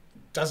it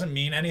doesn't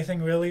mean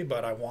anything really,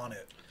 but I want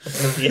it.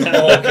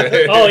 Yeah.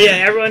 Okay. Oh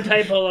yeah, everyone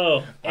type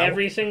hello.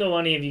 Every single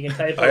one of you can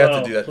type hello. I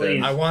have to do that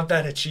please. then. I want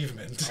that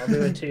achievement. I'll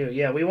do it too.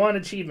 Yeah, we want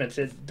achievements.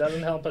 It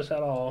doesn't help us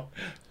at all.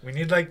 We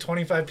need like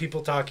 25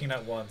 people talking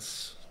at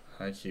once.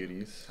 Hi,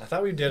 cuties. I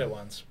thought we did it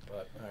once,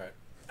 but all right.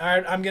 All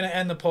right, I'm going to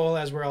end the poll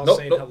as we're all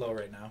saying hello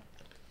right now.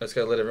 I just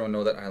got to let everyone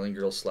know that Island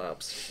Girl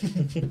slaps.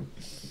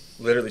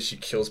 Literally, she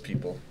kills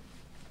people.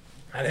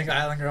 I think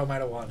Island Girl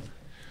might have won.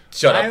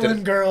 Shut up.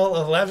 Island Girl,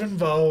 11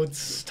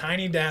 votes.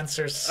 Tiny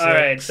Dancer, 6. All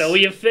right, so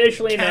we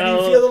officially know. Can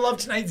you feel the love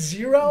tonight?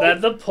 0. That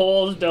the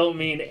polls don't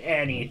mean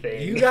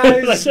anything. You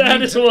guys.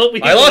 That is what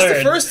we. I lost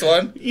the first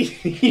one,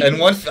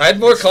 and I had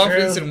more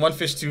confidence in One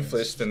Fish, Two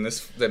Fish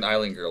than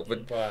Island Girl.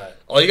 But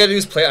all you gotta do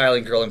is play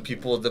Island Girl, and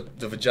people, the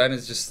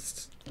vaginas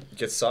just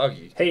get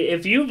soggy. Hey,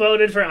 if you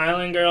voted for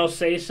Island Girl,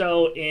 say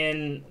so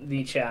in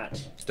the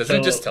chat. Doesn't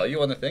it just tell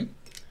you on the thing?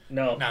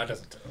 No. No, it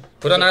doesn't.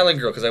 Put on Island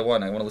Girl because I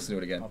won. I want to listen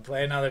to it again. I'll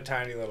play another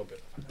tiny little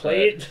bit.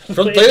 Play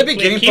the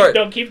beginning part.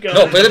 No, keep going.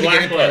 No, play the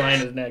beginning part.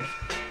 Line is next.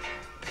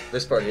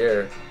 This part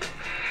here.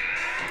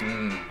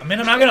 I mean,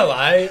 I'm not going to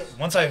lie.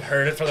 Once I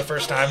heard it for the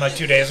first time, like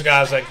 2 days ago,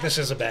 I was like, this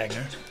is a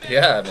banger.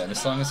 Yeah, man.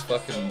 This song is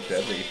fucking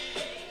deadly.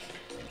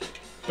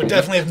 But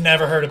definitely have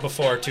never heard it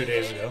before 2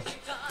 days ago.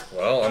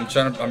 Well, I'm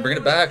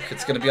bringing it back.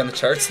 It's going to be on the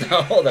charts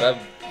now that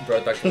I've brought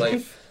it back to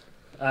life.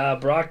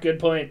 Brock, good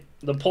point.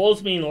 The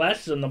polls mean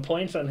less than the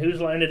points on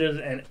whose line it is,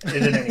 and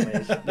is it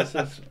anyways. This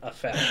is a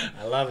fact.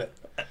 I love it.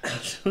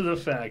 This is a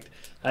fact.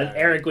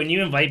 Eric, when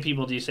you invite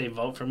people, do you say,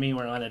 vote for me,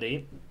 we're on a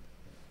date?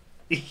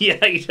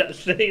 Yeah, he does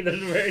say this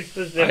very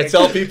specific. I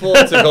tell people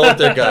to go with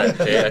their gut.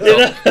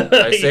 Okay?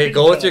 I say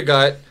go with your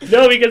gut.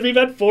 No, because we've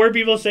had 4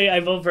 people say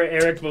I vote for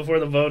Eric before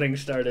the voting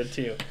started,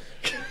 too.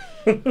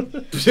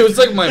 It was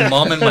like my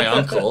mom and my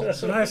uncle.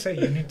 So now I say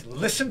you need to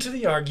listen to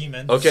the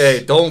arguments.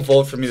 Okay, don't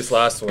vote for me this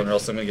last one or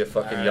else I'm going to get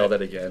fucking yelled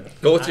at again.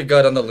 Go with your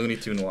gut on the Looney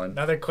Tune one.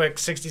 Another quick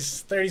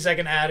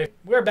 30-second ad.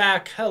 We're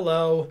back.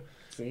 Hello.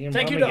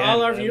 Thank you to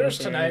all our viewers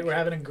tonight. We're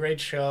having a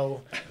great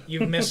show.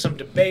 You've missed some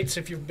debates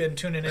if you've been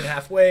tuning in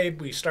halfway.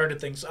 We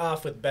started things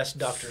off with best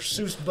Dr.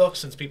 Seuss book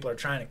since people are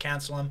trying to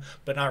cancel him,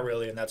 but not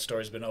really, and that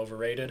story's been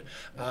overrated.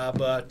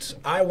 But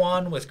I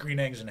won with Green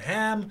Eggs and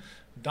Ham.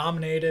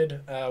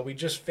 Dominated. We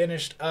just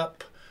finished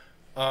up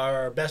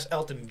our best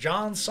Elton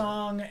John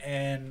song,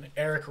 and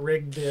Eric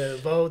rigged the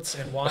votes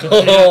and won.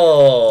 Oh,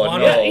 no.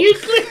 Yeah,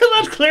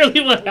 that's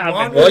clearly what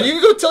happened. Well,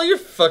 you go tell your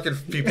fucking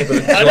people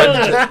to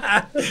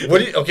join. What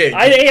do you, okay.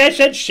 I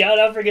said shout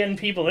out for getting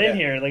people in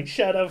here. Like,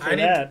 shout out for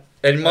that.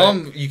 And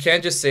Mom, you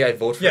can't just say I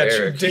vote for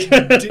Eric.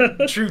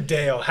 True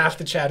Dale. Half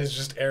the chat is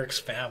just Eric's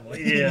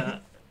family. Yeah.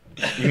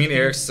 You mean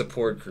Eric's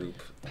support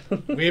group.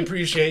 We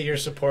appreciate your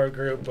support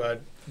group,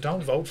 but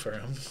don't vote for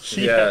him.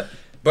 Yeah.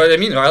 But I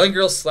mean, Island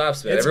Girl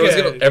slaps, man.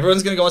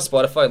 Everyone's gonna go on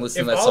Spotify and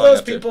listen to that song. If all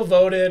those people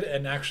voted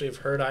and actually have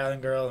heard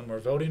Island Girl and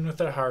were voting with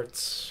their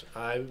hearts,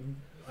 I'm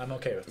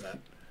okay with that.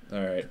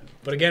 All right.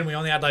 But again, we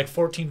only had like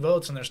 14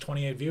 votes and there's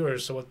 28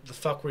 viewers, so what the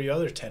fuck were you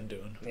other 10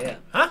 doing? Yeah.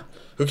 Huh?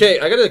 Okay,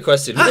 I got a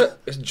question.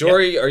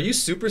 Jory, are you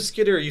Super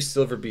Skid or are you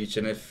Silver Beach?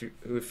 And if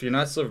you're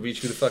not Silver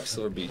Beach, who the fuck is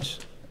Silver Beach?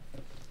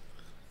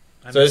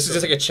 So this is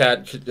just like a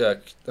chat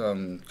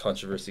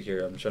controversy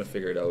here. I'm trying to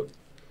figure it out.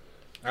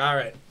 All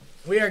right.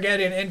 We are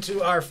getting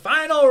into our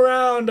final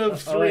round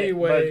of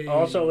three-way. But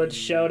also, let's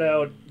shout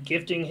out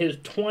gifting his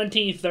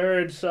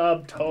 23rd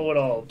sub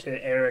total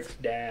to Eric's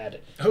dad.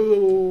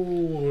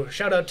 Ooh,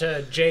 shout out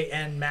to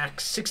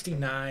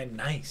JNMax69.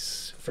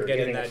 Nice. For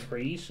getting that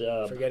free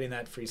sub. For getting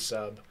that free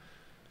sub.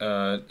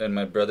 And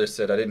my brother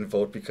said I didn't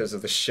vote because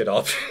of the shit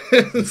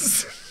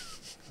options.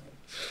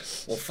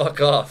 Well, fuck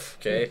off,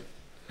 okay?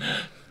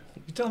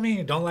 You tell me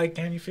you don't like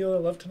Can You Feel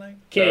It Love Tonight?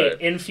 Okay,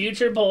 in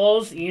future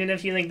polls, even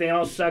if you think they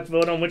all suck,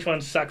 vote on which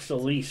one sucks the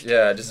least.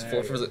 Yeah, just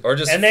vote for or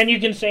just. And then you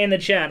can say in the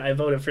chat, I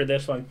voted for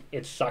this one.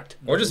 It sucked.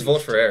 Or just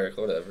vote for Eric,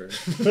 whatever.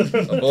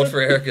 A vote for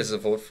Eric is a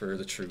vote for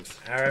the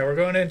truth. All right, we're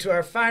going into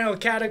our final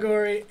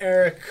category,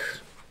 Eric.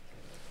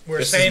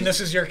 This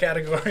is your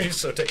category,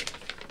 so take it.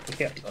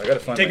 Yeah. I gotta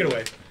find it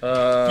away.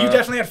 You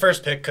definitely had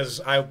first pick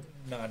because no,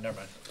 never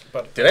mind.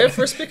 But did I have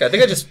first pick? I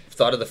think I just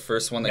thought of the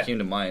first one that came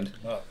to mind.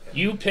 Oh.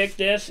 You picked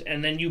this,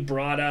 and then you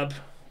brought up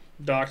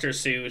Dr.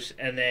 Seuss,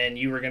 and then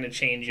you were going to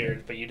change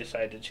yours, but you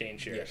decided to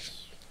change yours.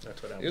 Yes.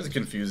 That's what I It was a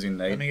confusing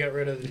night. Let me get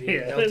rid of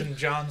the Elton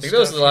John I think that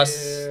was the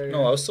last...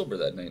 No, I was sober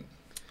that night.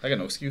 I got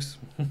no excuse.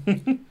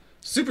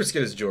 Super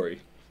Skid is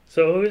Jory.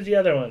 So who is the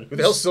other one? Who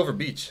the hell's Silver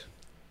Beach?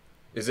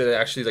 Is it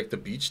actually like the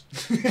beach?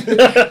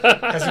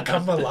 Has it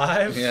come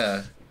alive?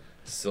 Yeah.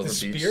 Silver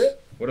Beach.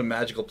 Spirit? What a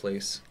magical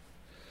place.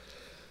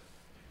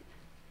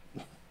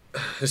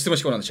 There's too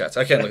much going on in the chats.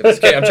 I can't look at this.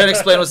 Okay, I'm trying to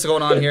explain what's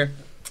going on here.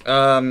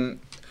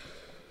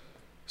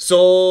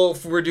 So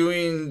we're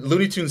doing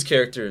Looney Tunes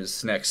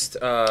characters next.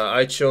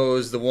 I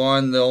chose the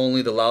one, the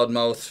only, the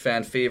loudmouth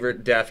fan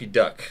favorite, Daffy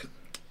Duck.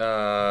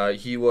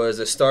 He was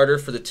a starter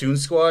for the Toon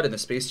Squad in the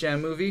Space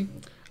Jam movie.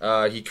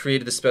 He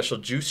created the special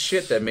juice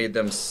shit that made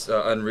them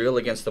unreal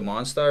against the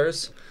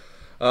Monstars.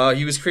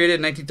 He was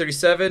created in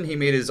 1937. He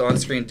made his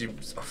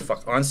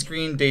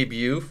on-screen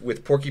debut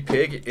with Porky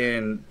Pig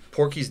in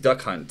Porky's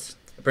Duck Hunt.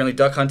 Apparently,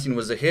 duck hunting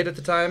was a hit at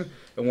the time,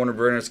 and Warner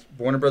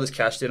Brothers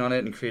cashed in on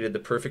it and created the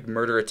perfect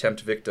murder attempt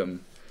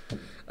victim.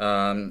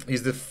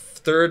 He's the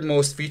third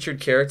most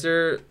featured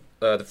character.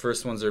 The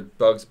first ones are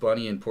Bugs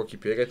Bunny and Porky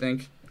Pig, I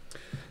think.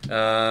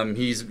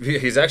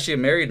 He's actually a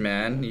married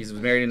man. He was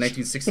married in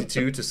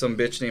 1962 to some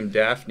bitch named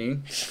Daphne,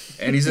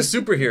 and he's a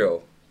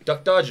superhero.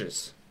 Duck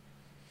Dodgers.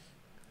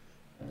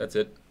 That's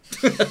it.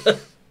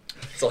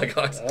 That's all I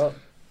got. Oh.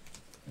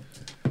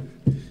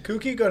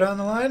 Kooky, go down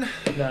the line.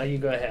 No, you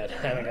go ahead.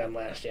 I haven't gone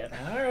last yet.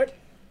 All right.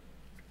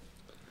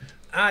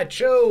 I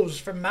chose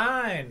for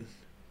mine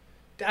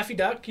Daffy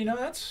Duck. You know,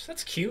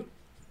 that's cute.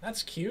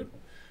 That's cute.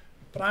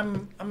 But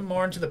I'm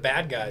more into the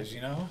bad guys,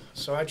 you know.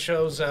 So I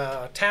chose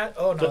Tat.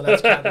 Oh no,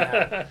 that's Cat in the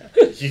Hat.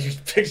 You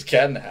picked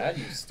Cat in the Hat.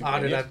 You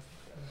stupid idiot.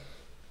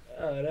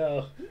 Oh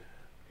no,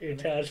 your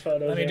Tat's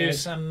photo. Let me do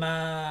some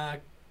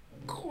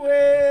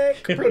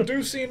quick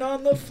producing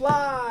on the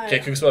fly. Okay,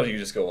 Kooks, why don't you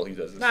just go while he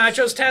does this? Nah, I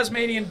chose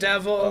Tasmanian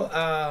Devil,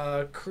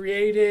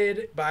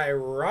 created by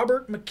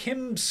Robert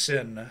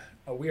McKimson,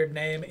 a weird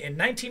name, in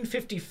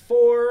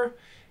 1954.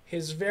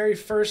 His very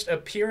first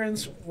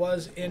appearance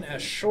was in a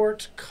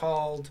short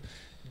called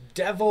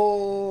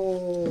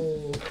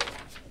Devil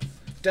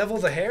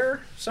the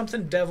Hare?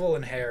 Something Devil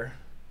and Hare.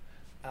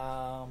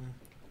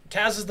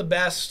 Taz is the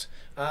best.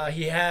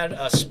 He had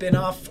a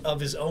spin-off of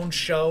his own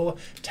show,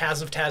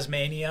 Taz of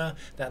Tasmania,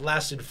 that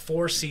lasted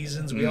 4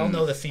 seasons. We all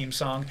know the theme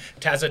song,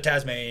 Taz of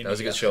Tasmania. That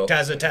was a good show.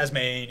 Taz of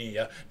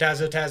Tasmania,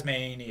 Taz of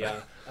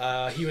Tasmania.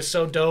 He was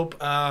so dope,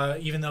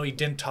 even though he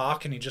didn't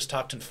talk and he just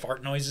talked in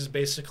fart noises,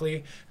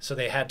 basically. So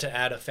they had to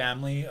add a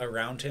family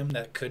around him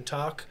that could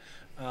talk.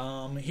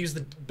 He was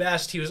the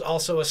best. He was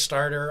also a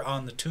starter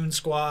on the Toon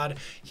Squad.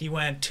 He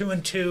went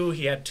 2-2.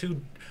 He had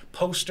 2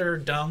 poster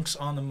dunks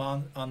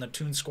on the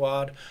Toon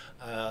Squad.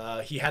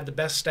 He had the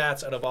best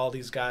stats out of all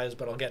these guys,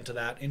 but I'll get into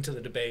that into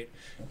the debate.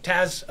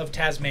 Taz of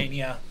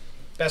Tasmania,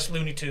 best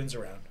Looney Tunes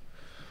around.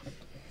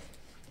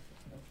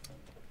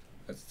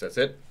 That's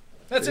it.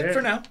 That's it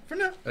for now.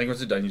 I think once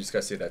you're done, you just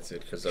gotta say that's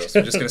it, because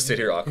we're just gonna sit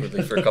here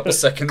awkwardly for a couple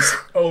seconds.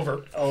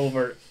 Over.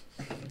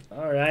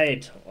 All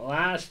right.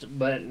 Last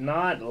but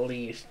not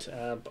least,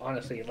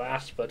 honestly,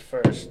 last but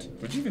first.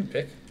 Would you even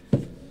pick?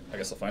 I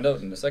guess I'll find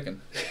out in a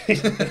second.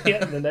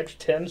 Yeah, in the next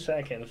 10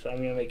 seconds. I'm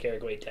gonna make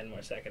Eric wait 10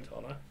 more seconds.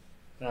 Hold on.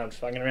 No, I'm just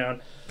fucking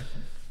around.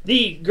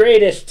 The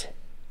greatest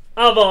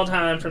of all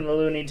time from the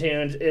Looney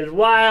Tunes is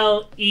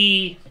Wile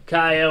E.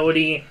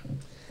 Coyote.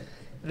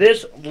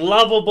 This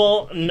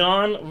lovable,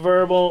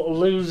 non-verbal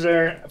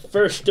loser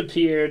first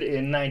appeared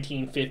in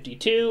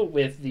 1952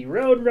 with the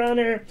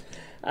Roadrunner,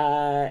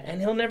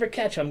 and he'll never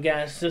catch him,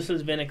 guys. This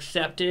has been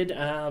accepted,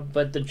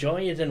 but the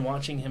joy is in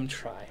watching him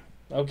try,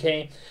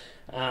 okay?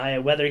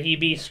 Whether he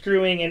be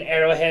screwing an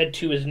arrowhead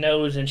to his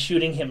nose and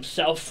shooting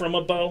himself from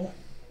a bow,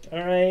 all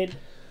right?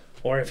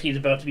 Or if he's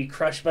about to be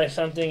crushed by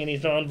something and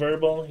he's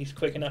non-verbal, he's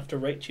quick enough to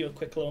write you a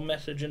quick little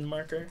message in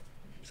marker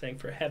saying,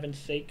 for heaven's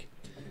sake,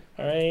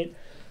 all right?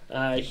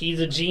 He's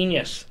a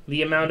genius.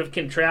 The amount of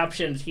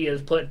contraptions he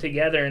has put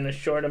together in a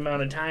short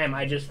amount of time,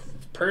 I just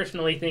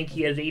personally think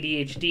he has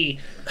ADHD.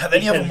 Have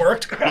any of them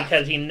worked?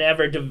 Because he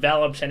never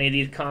develops any of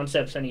these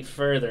concepts any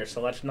further. So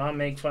let's not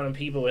make fun of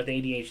people with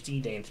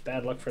ADHD, Dane. It's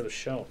bad luck for the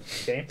show.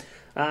 Okay.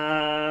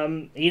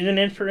 He's an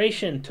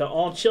inspiration to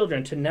all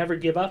children to never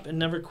give up and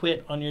never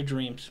quit on your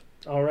dreams.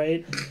 All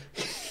right.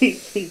 He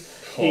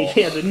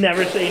has a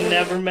never say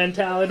never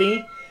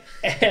mentality.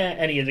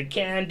 And he has a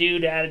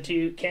can-do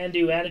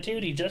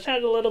attitude. He just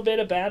has a little bit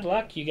of bad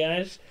luck, you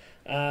guys.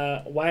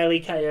 Wile E.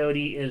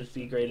 Coyote is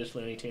the greatest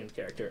Looney Tunes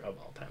character of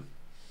all time.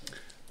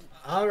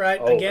 All right.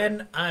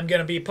 Again, I'm going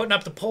to be putting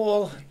up the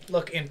poll.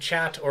 Look in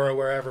chat or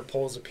wherever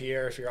polls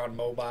appear if you're on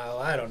mobile.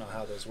 I don't know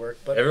how those work,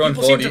 but everyone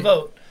people seem to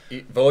vote.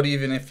 Vote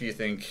even if you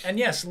think... And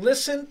yes,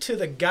 listen to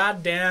the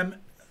goddamn...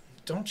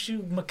 Don't you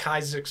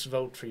McIsaacs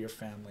vote for your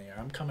family.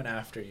 I'm coming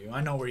after you.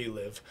 I know where you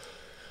live.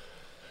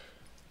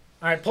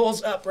 All right,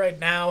 polls up right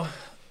now.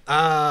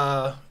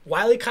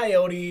 Wile E.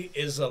 Coyote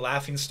is the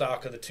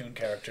laughingstock of the Toon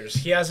characters.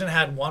 He hasn't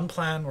had one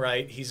plan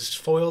right. He's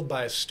foiled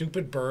by a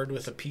stupid bird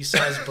with a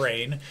pea-sized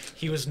brain.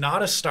 He was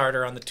not a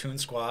starter on the Toon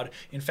Squad.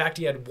 In fact,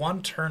 he had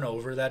 1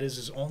 turnover. That is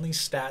his only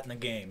stat in the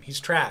game. He's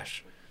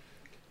trash.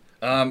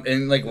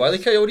 And like Wile E.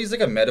 Coyote is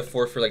like a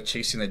metaphor for like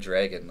chasing the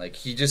dragon. Like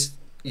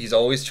he's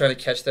always trying to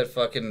catch that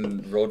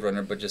fucking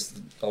Roadrunner, but just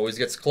always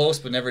gets close,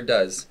 but never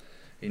does.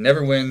 He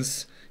never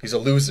wins. He's a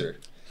loser.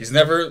 When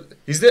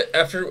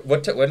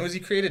was he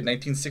created?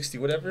 1960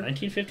 whatever?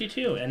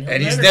 1952.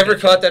 And he's never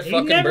caught that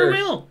fucking bird. He never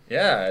will.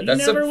 Yeah. He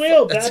never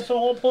will. That's the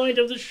whole point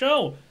of the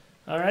show.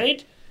 All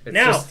right?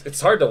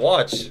 It's hard to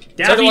watch.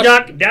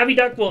 Daffy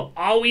Duck will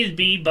always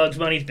be Bugs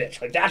Bunny's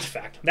bitch. Like, that's a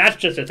fact. That's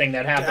just a thing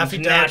that happens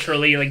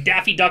naturally. Like,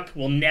 Daffy Duck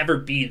will never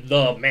be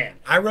the man.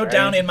 I wrote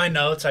down in my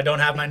notes, I don't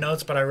have my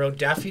notes, but I wrote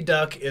Daffy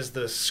Duck is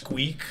the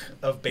Squeak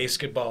of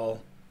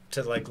basketball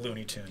to, like,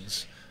 Looney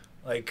Tunes.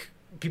 Like...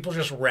 People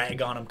just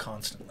rag on him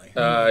constantly.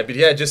 But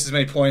yeah, just as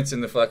many points in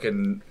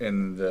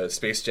the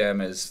Space Jam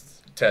as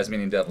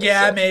Tasmanian Devil.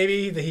 Yeah, so.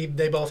 Maybe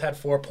they both had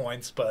 4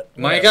 points, but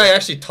my guy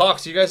actually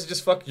talks. You guys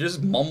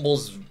just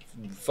mumbles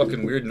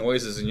fucking weird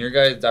noises, and your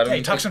guy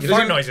he talks in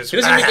fart noises. He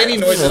doesn't make any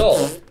noise at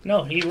all.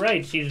 No, he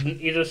writes. He's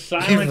a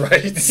silent.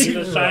 He's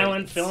a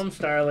silent film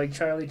star like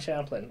Charlie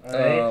Chaplin. All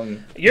right?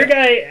 Your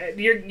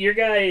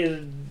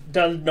guy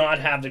does not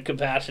have the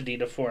capacity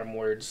to form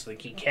words.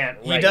 Like, he can't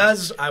write. He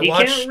does.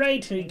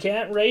 He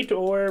can't write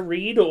or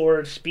read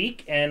or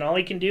speak, and all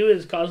he can do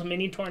is cause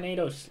mini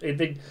tornadoes.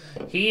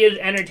 He is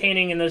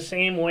entertaining in the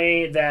same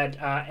way that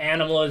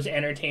Animal is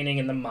entertaining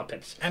in the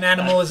Muppets. And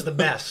Animal is the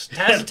best.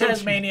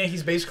 Tasmania,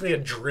 he's basically a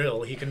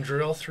drill. He can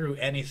drill through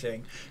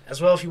anything. As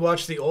well, if you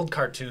watch the old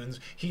cartoons,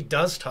 he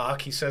does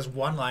talk. He says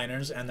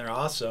one-liners, and they're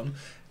awesome.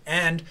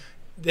 And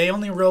they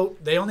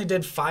only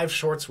did 5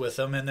 shorts with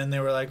him, and then they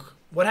were like,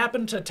 what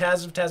happened to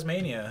Taz of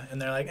Tasmania?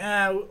 And they're like,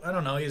 I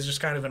don't know. He's just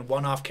kind of a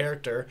one-off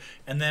character.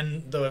 And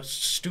then the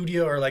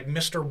studio, or like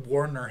Mr.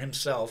 Warner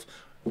himself,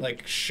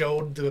 like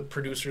showed the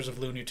producers of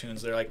Looney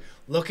Tunes. They're like,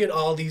 look at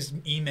all these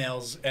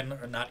emails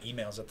or not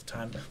emails at the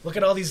time. Look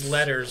at all these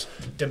letters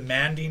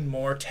demanding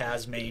more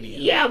Tasmania.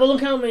 Yeah, but look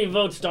how many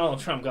votes Donald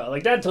Trump got.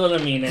 Like that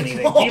doesn't mean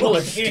anything. People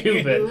are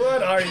stupid.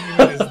 What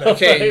argument is that?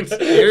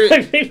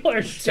 Okay, people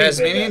are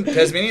stupid.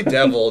 Tasmanian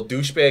devil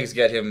douchebags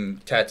get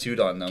him tattooed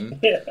on them.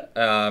 Yeah.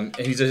 And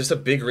he's just a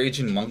big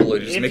raging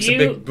mongoloid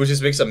who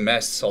just makes a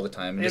mess all the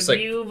time. If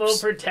you vote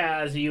for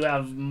Taz, you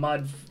have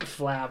mud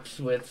flaps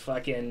with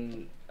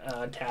fucking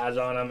Taz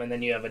on them, and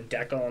then you have a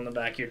decal on the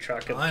back of your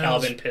truck of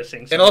Calvin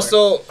pissing somewhere. And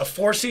also a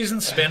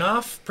 4-season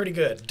spin-off, pretty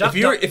good.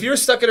 If you were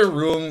stuck in a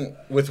room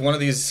with one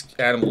of these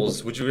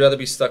animals, would you rather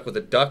be stuck with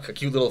a duck, a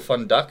cute little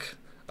fun duck,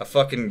 a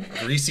fucking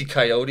greasy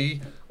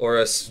coyote, or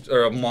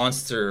a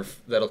monster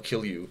that'll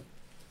kill you?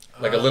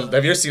 Like a little.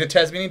 Have you ever seen a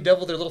Tasmanian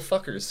devil? They're little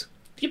fuckers.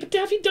 Yeah, but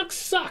Daffy Duck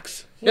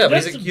sucks. Yeah,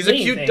 but he's a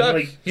cute duck.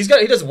 Like, he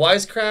does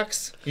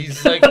wisecracks.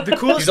 He's like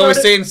he's always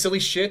saying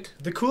silly shit.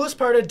 The coolest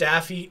part of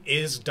Daffy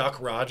is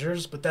Duck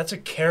Rogers, but that's a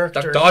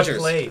character he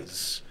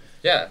plays.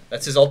 Yeah,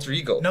 that's his alter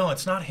ego. No,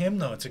 it's not him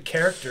though. It's a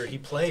character he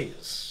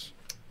plays.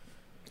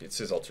 It's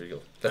his alter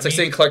ego. That's like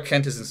saying Clark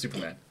Kent isn't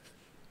Superman.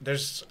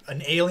 There's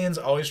an alien's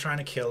always trying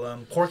to kill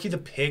him. Porky the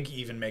Pig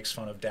even makes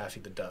fun of Daffy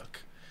the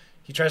Duck.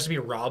 He tries to be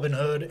Robin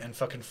Hood, and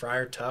fucking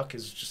Friar Tuck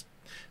is just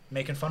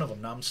making fun of him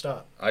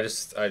nonstop. I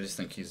just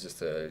think he's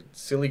just a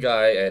silly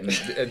guy, and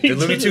the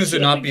Looney Tunes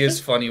would not be as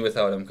funny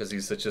without him because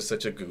he's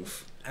such a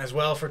goof. As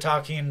well, for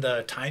talking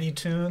the Tiny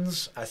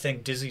Toons, I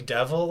think Dizzy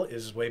Devil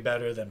is way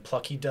better than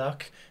Plucky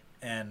Duck,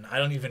 and I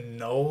don't even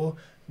know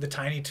the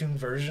Tiny Toon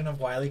version of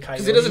Wile E. Coyote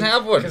because he doesn't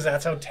have one. Because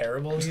that's how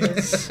terrible he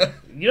is.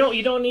 You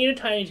don't need a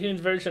Tiny Toons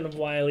version of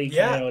Wile E.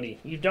 Coyote.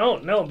 You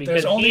don't know because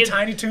there's only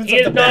Tiny Toons. He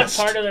is not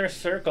part of their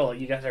circle.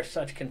 You guys are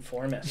such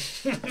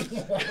conformists.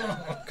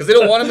 Because they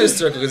don't want him in his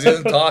circle because he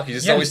doesn't talk.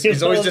 He's always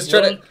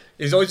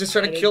just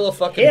trying to kill a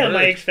fucking bird.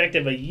 I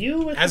expected, but you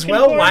with as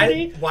well.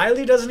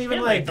 Wiley doesn't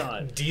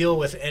even deal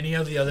with any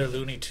of the other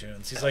Looney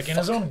Tunes. He's like in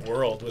his own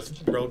world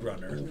with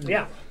Roadrunner.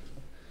 Yeah.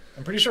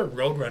 I'm pretty sure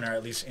Roadrunner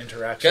at least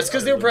interacts. That's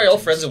because they were probably all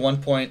friends at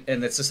one point,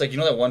 and it's just like, you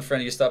know that one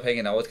friend you stop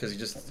hanging out with because he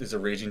just is a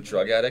raging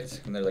drug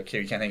addict, and they're like,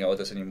 hey, you can't hang out with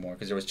us anymore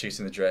because you're always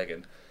chasing the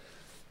dragon.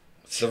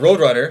 So the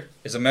Roadrunner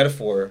is a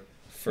metaphor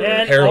for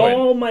heroin.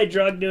 All my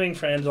drug-doing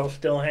friends, I'll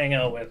still hang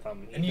out with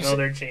them, even though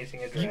they're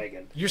chasing a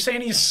dragon. You're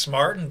saying he's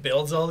smart and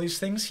builds all these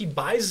things? He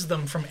buys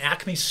them from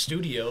Acme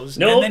Studios,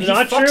 no, and then he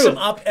fucks them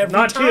up every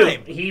time. True.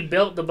 He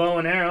built the bow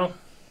and arrow.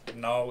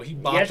 No, he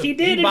bought yes, he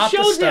did. He bought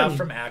the stuff him.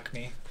 from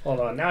Acme. Hold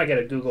on, now I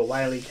gotta Google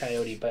Wile E.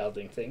 Coyote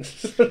building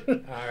things. All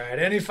right,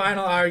 any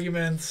final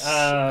arguments?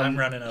 I'm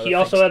running out. He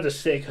also has a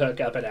sick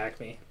hook up at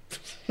Acme.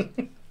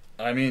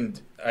 I mean,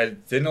 I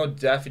didn't know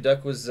Daffy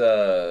Duck was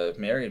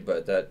married,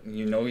 but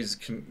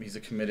he's a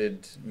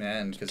committed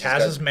man.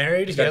 Taz is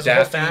married. He has a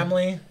whole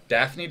family.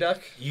 Daphne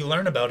Duck. You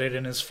learn about it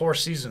in his 4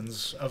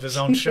 seasons of his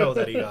own show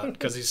that he got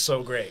because he's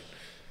so great.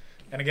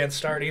 And again,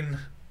 starting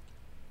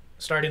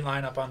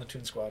lineup on the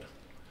Toon Squad.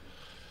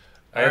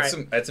 I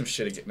had some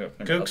shit again. No,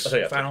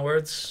 Gooks, final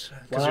words?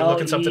 Because Wile you're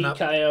looking something up.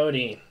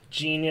 Coyote,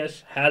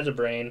 genius, has a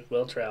brain,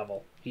 will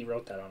travel. He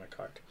wrote that on a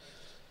card.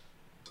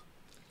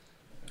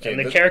 Okay, and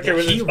the character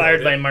was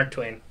inspired by Mark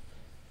Twain.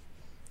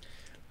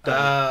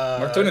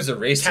 Mark Twain was a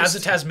racist. Taz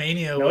of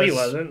Tasmania No, he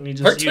wasn't. He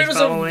just Mark used Twain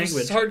foul was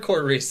language.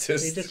 hardcore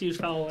racist. He just used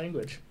foul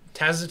language.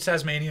 Taz of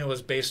Tasmania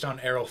was based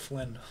on Errol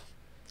Flynn.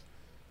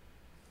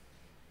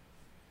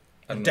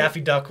 And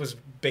Daffy Duck was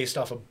based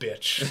off a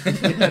bitch.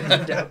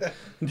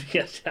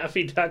 Yes,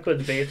 Daffy Duck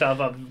was based off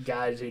of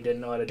guys who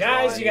didn't know how to draw.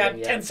 Guys, you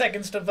got 10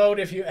 seconds to vote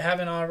if you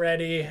haven't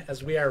already,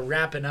 as we are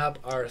wrapping up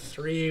our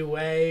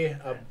 3-way.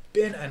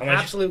 Been an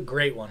absolute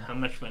great one. How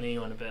much money you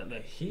want to bet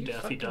that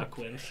Daffy Duck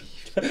wins?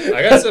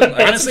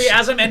 Honestly,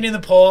 as I'm ending the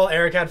poll,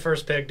 Eric had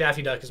first pick.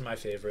 Daffy Duck is my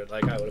favorite.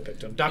 Like, I would have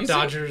picked him. Duck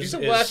Dodgers he's a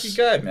wacky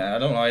guy, man. I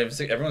don't know.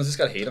 Everyone's just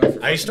got hate on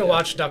him. I used to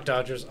watch Duck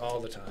Dodgers all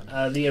the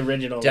time. The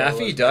original.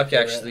 Daffy Duck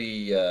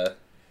actually...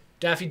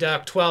 Daffy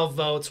Duck, 12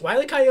 votes.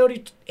 Wile E.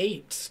 Coyote,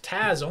 8.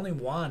 Taz, only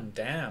 1.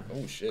 Damn.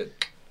 Oh,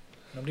 shit.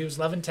 Nobody was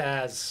loving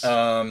Taz.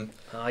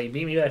 You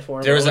beat me by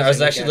 4 I was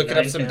actually looking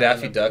up some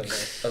Daffy Duck.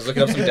 I was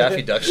looking up some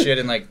Daffy Duck shit,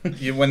 and like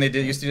when they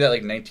used to do that,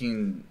 like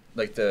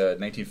the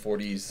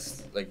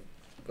 1940s, like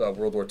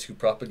World War II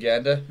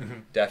propaganda. Mm-hmm.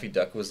 Daffy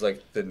Duck was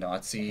like the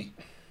Nazi,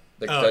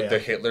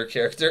 the Hitler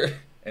character,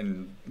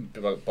 and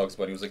Bugs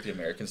Bunny was like the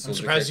American soldier. I'm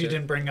surprised character. You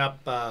didn't bring up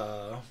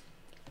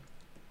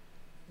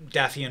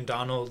Daffy and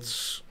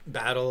Donald's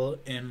battle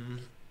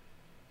in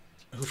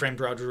Who Framed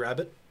Roger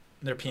Rabbit,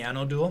 their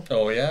piano duel.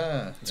 Oh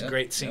yeah, it's a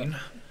great scene. Yeah.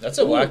 That's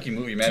a wacky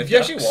movie, man. If you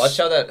actually watch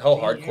how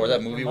hardcore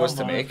that movie was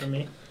to make.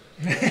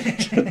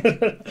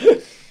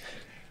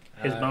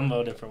 His mom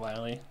voted for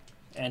Wiley,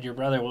 and your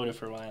brother voted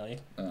for Wiley.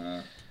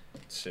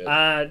 Shit.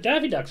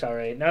 Daffy Duck's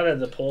alright. Now that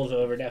the poll's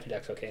over, Daffy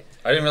Duck's okay.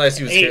 I didn't realize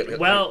he was.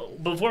 Well,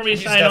 before we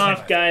sign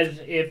off, guys,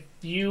 if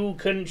you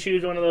couldn't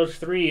choose one of those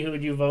 3, who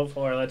would you vote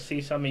for? Let's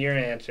see some of your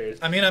answers.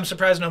 I mean, I'm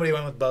surprised nobody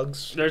went with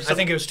Bugs. I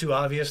think it was too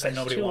obvious that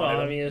nobody wanted him.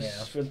 Too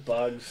obvious with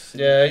Bugs.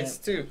 Yeah, it's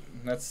too.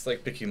 That's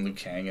like picking Liu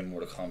Kang in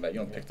Mortal Kombat. You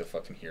don't pick the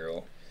fucking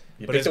hero.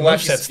 You But pick his the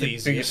moveset's the you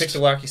easiest. pick the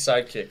wacky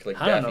sidekick like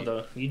I don't Daffy. know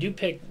though. You do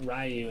pick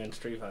Ryu in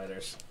Street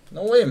Fighters.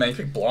 No way, man. You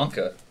pick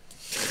Blanca.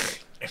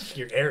 If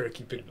you're Eric,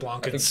 you pick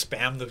Blanca and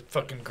spam the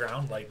fucking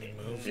ground lightning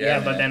move. Yeah,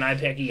 But man. then I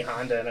pick E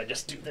Honda and I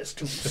just do this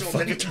to him so fucking-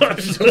 many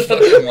times. the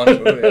fucking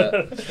one move,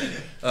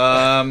 yeah.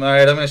 All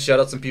right, I'm gonna shout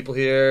out some people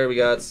here. We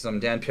got some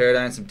Dan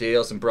Paradine, some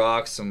Dale, some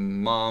Brock,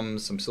 some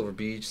Moms, some Silver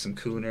Beach, some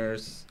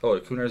Cooners. Oh,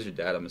 Cooners, your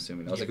dad, I'm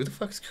assuming. I was like, who the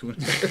fuck is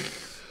Cooners?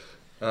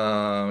 We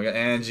got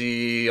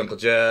Angie, Uncle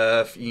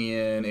Jeff,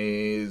 Ian,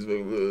 A's,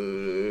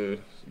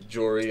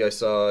 Jory. I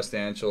saw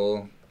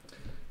Stanchel,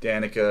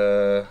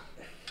 Danica.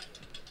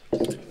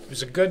 It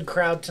was a good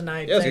crowd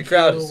tonight. Yeah, it was a Thank good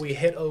crowd. you. We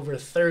hit over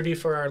 30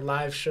 for our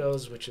live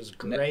shows, which is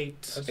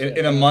great.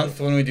 In a month,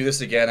 when we do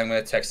this again, I'm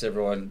gonna text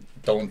everyone,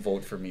 don't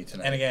vote for me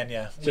tonight. And again,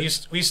 yeah, we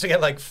used to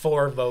get like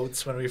 4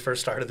 votes when we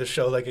first started the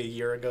show like a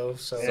year ago.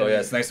 So yeah,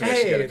 it's nice to hey,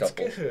 actually get a it's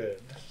couple.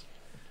 good.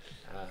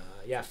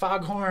 Yeah,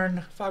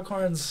 Foghorn.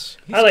 Foghorn's.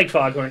 I like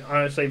Foghorn,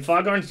 honestly.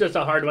 Foghorn's just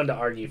a hard one to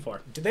argue for.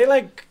 Did they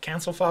like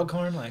cancel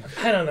Foghorn? Like,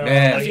 I don't know.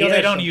 Man. I feel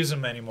they don't use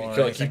them anymore.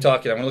 Keep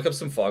talking. I'm gonna look up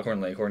some Foghorn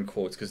Leghorn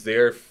quotes because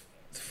they're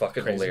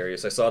fucking Crazy.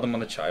 hilarious. I saw them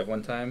on the Chive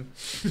one time.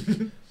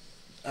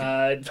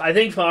 I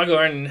think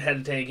Foghorn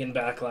had taken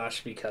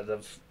backlash because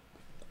of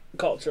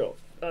cultural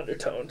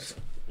undertones.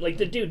 Like,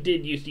 the dude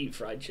did used to eat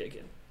fried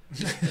chicken.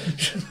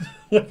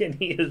 And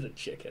he is a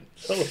chicken.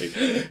 So,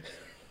 like,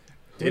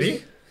 Did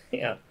he?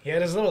 yeah. He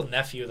had his little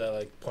nephew that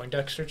like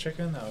Poindexter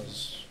chicken. That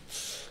was.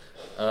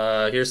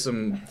 Here's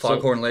some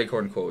Foghorn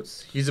Leghorn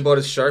quotes. He's about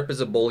as sharp as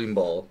a bowling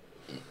ball.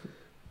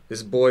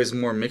 This boy's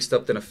more mixed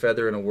up than a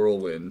feather in a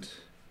whirlwind.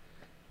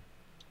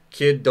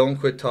 Kid, don't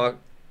quit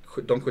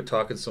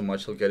talking so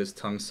much. He'll get his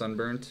tongue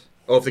sunburnt.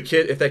 Oh,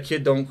 if that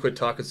kid don't quit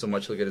talking so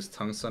much, he'll get his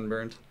tongue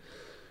sunburnt.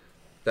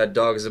 That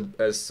dog is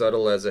as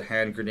subtle as a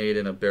hand grenade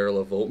in a barrel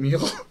of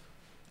oatmeal.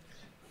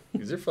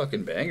 These are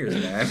fucking bangers,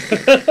 man.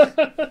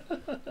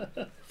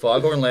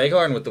 Foghorn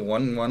Leghorn with the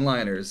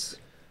one-liners.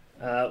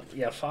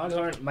 Yeah,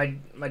 Foghorn. My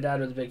dad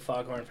was a big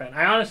Foghorn fan.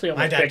 I honestly My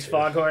almost dad picked too.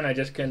 Foghorn. I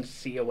just couldn't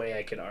see a way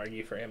I could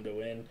argue for him to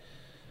win.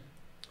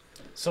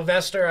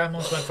 Sylvester, I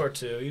almost went for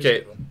too. He was a Okay,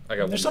 good one. I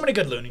got There's one. so many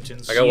good Looney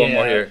Tunes. I got one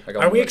more Yeah. here. I got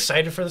Are one we more.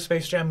 excited for the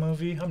Space Jam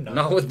movie? I'm not.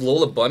 Not with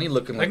Lola Bunny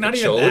looking Like like not a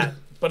even chode. that.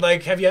 But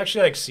like, have you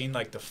actually like seen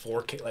like the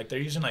 4K? Like they're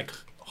using like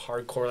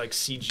hardcore like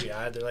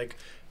CGI. They're like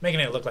making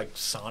it look like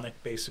Sonic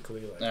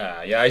basically. Like,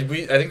 Yeah, I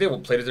think they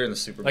played it during the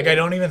Super Bowl. like I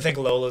don't even think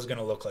Lola's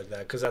gonna look like that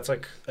because that's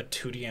like a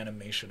 2D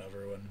animation of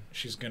her when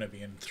she's gonna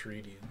be in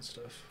 3D and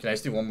stuff. Can I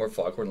just do one more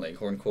Foghorn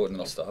Leghorn quote and then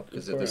I'll stop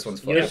because Of this course.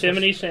 one's funny.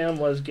 Yosemite Sam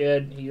was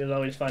good. He was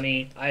always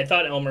funny. I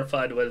thought Elmer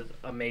Fudd was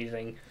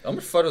amazing.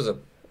 Elmer Fudd was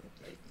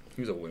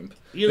he was a wimp.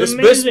 He was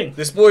amazing.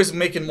 This boy's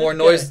making more This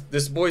noise. guy.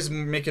 This boy's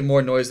making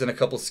more noise than a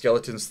couple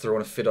skeletons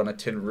throwing a fit on a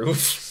tin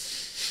roof.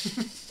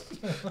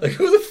 Like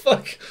who the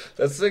fuck?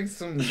 That's like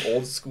some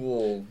old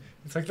school.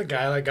 It's like the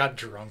guy like got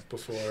drunk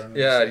before. And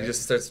Yeah, was he like-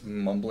 just starts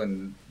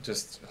mumbling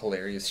just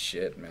hilarious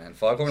shit, man.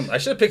 Foghorn. I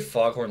should have picked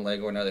Foghorn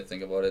Leghorn now that I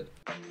think about it.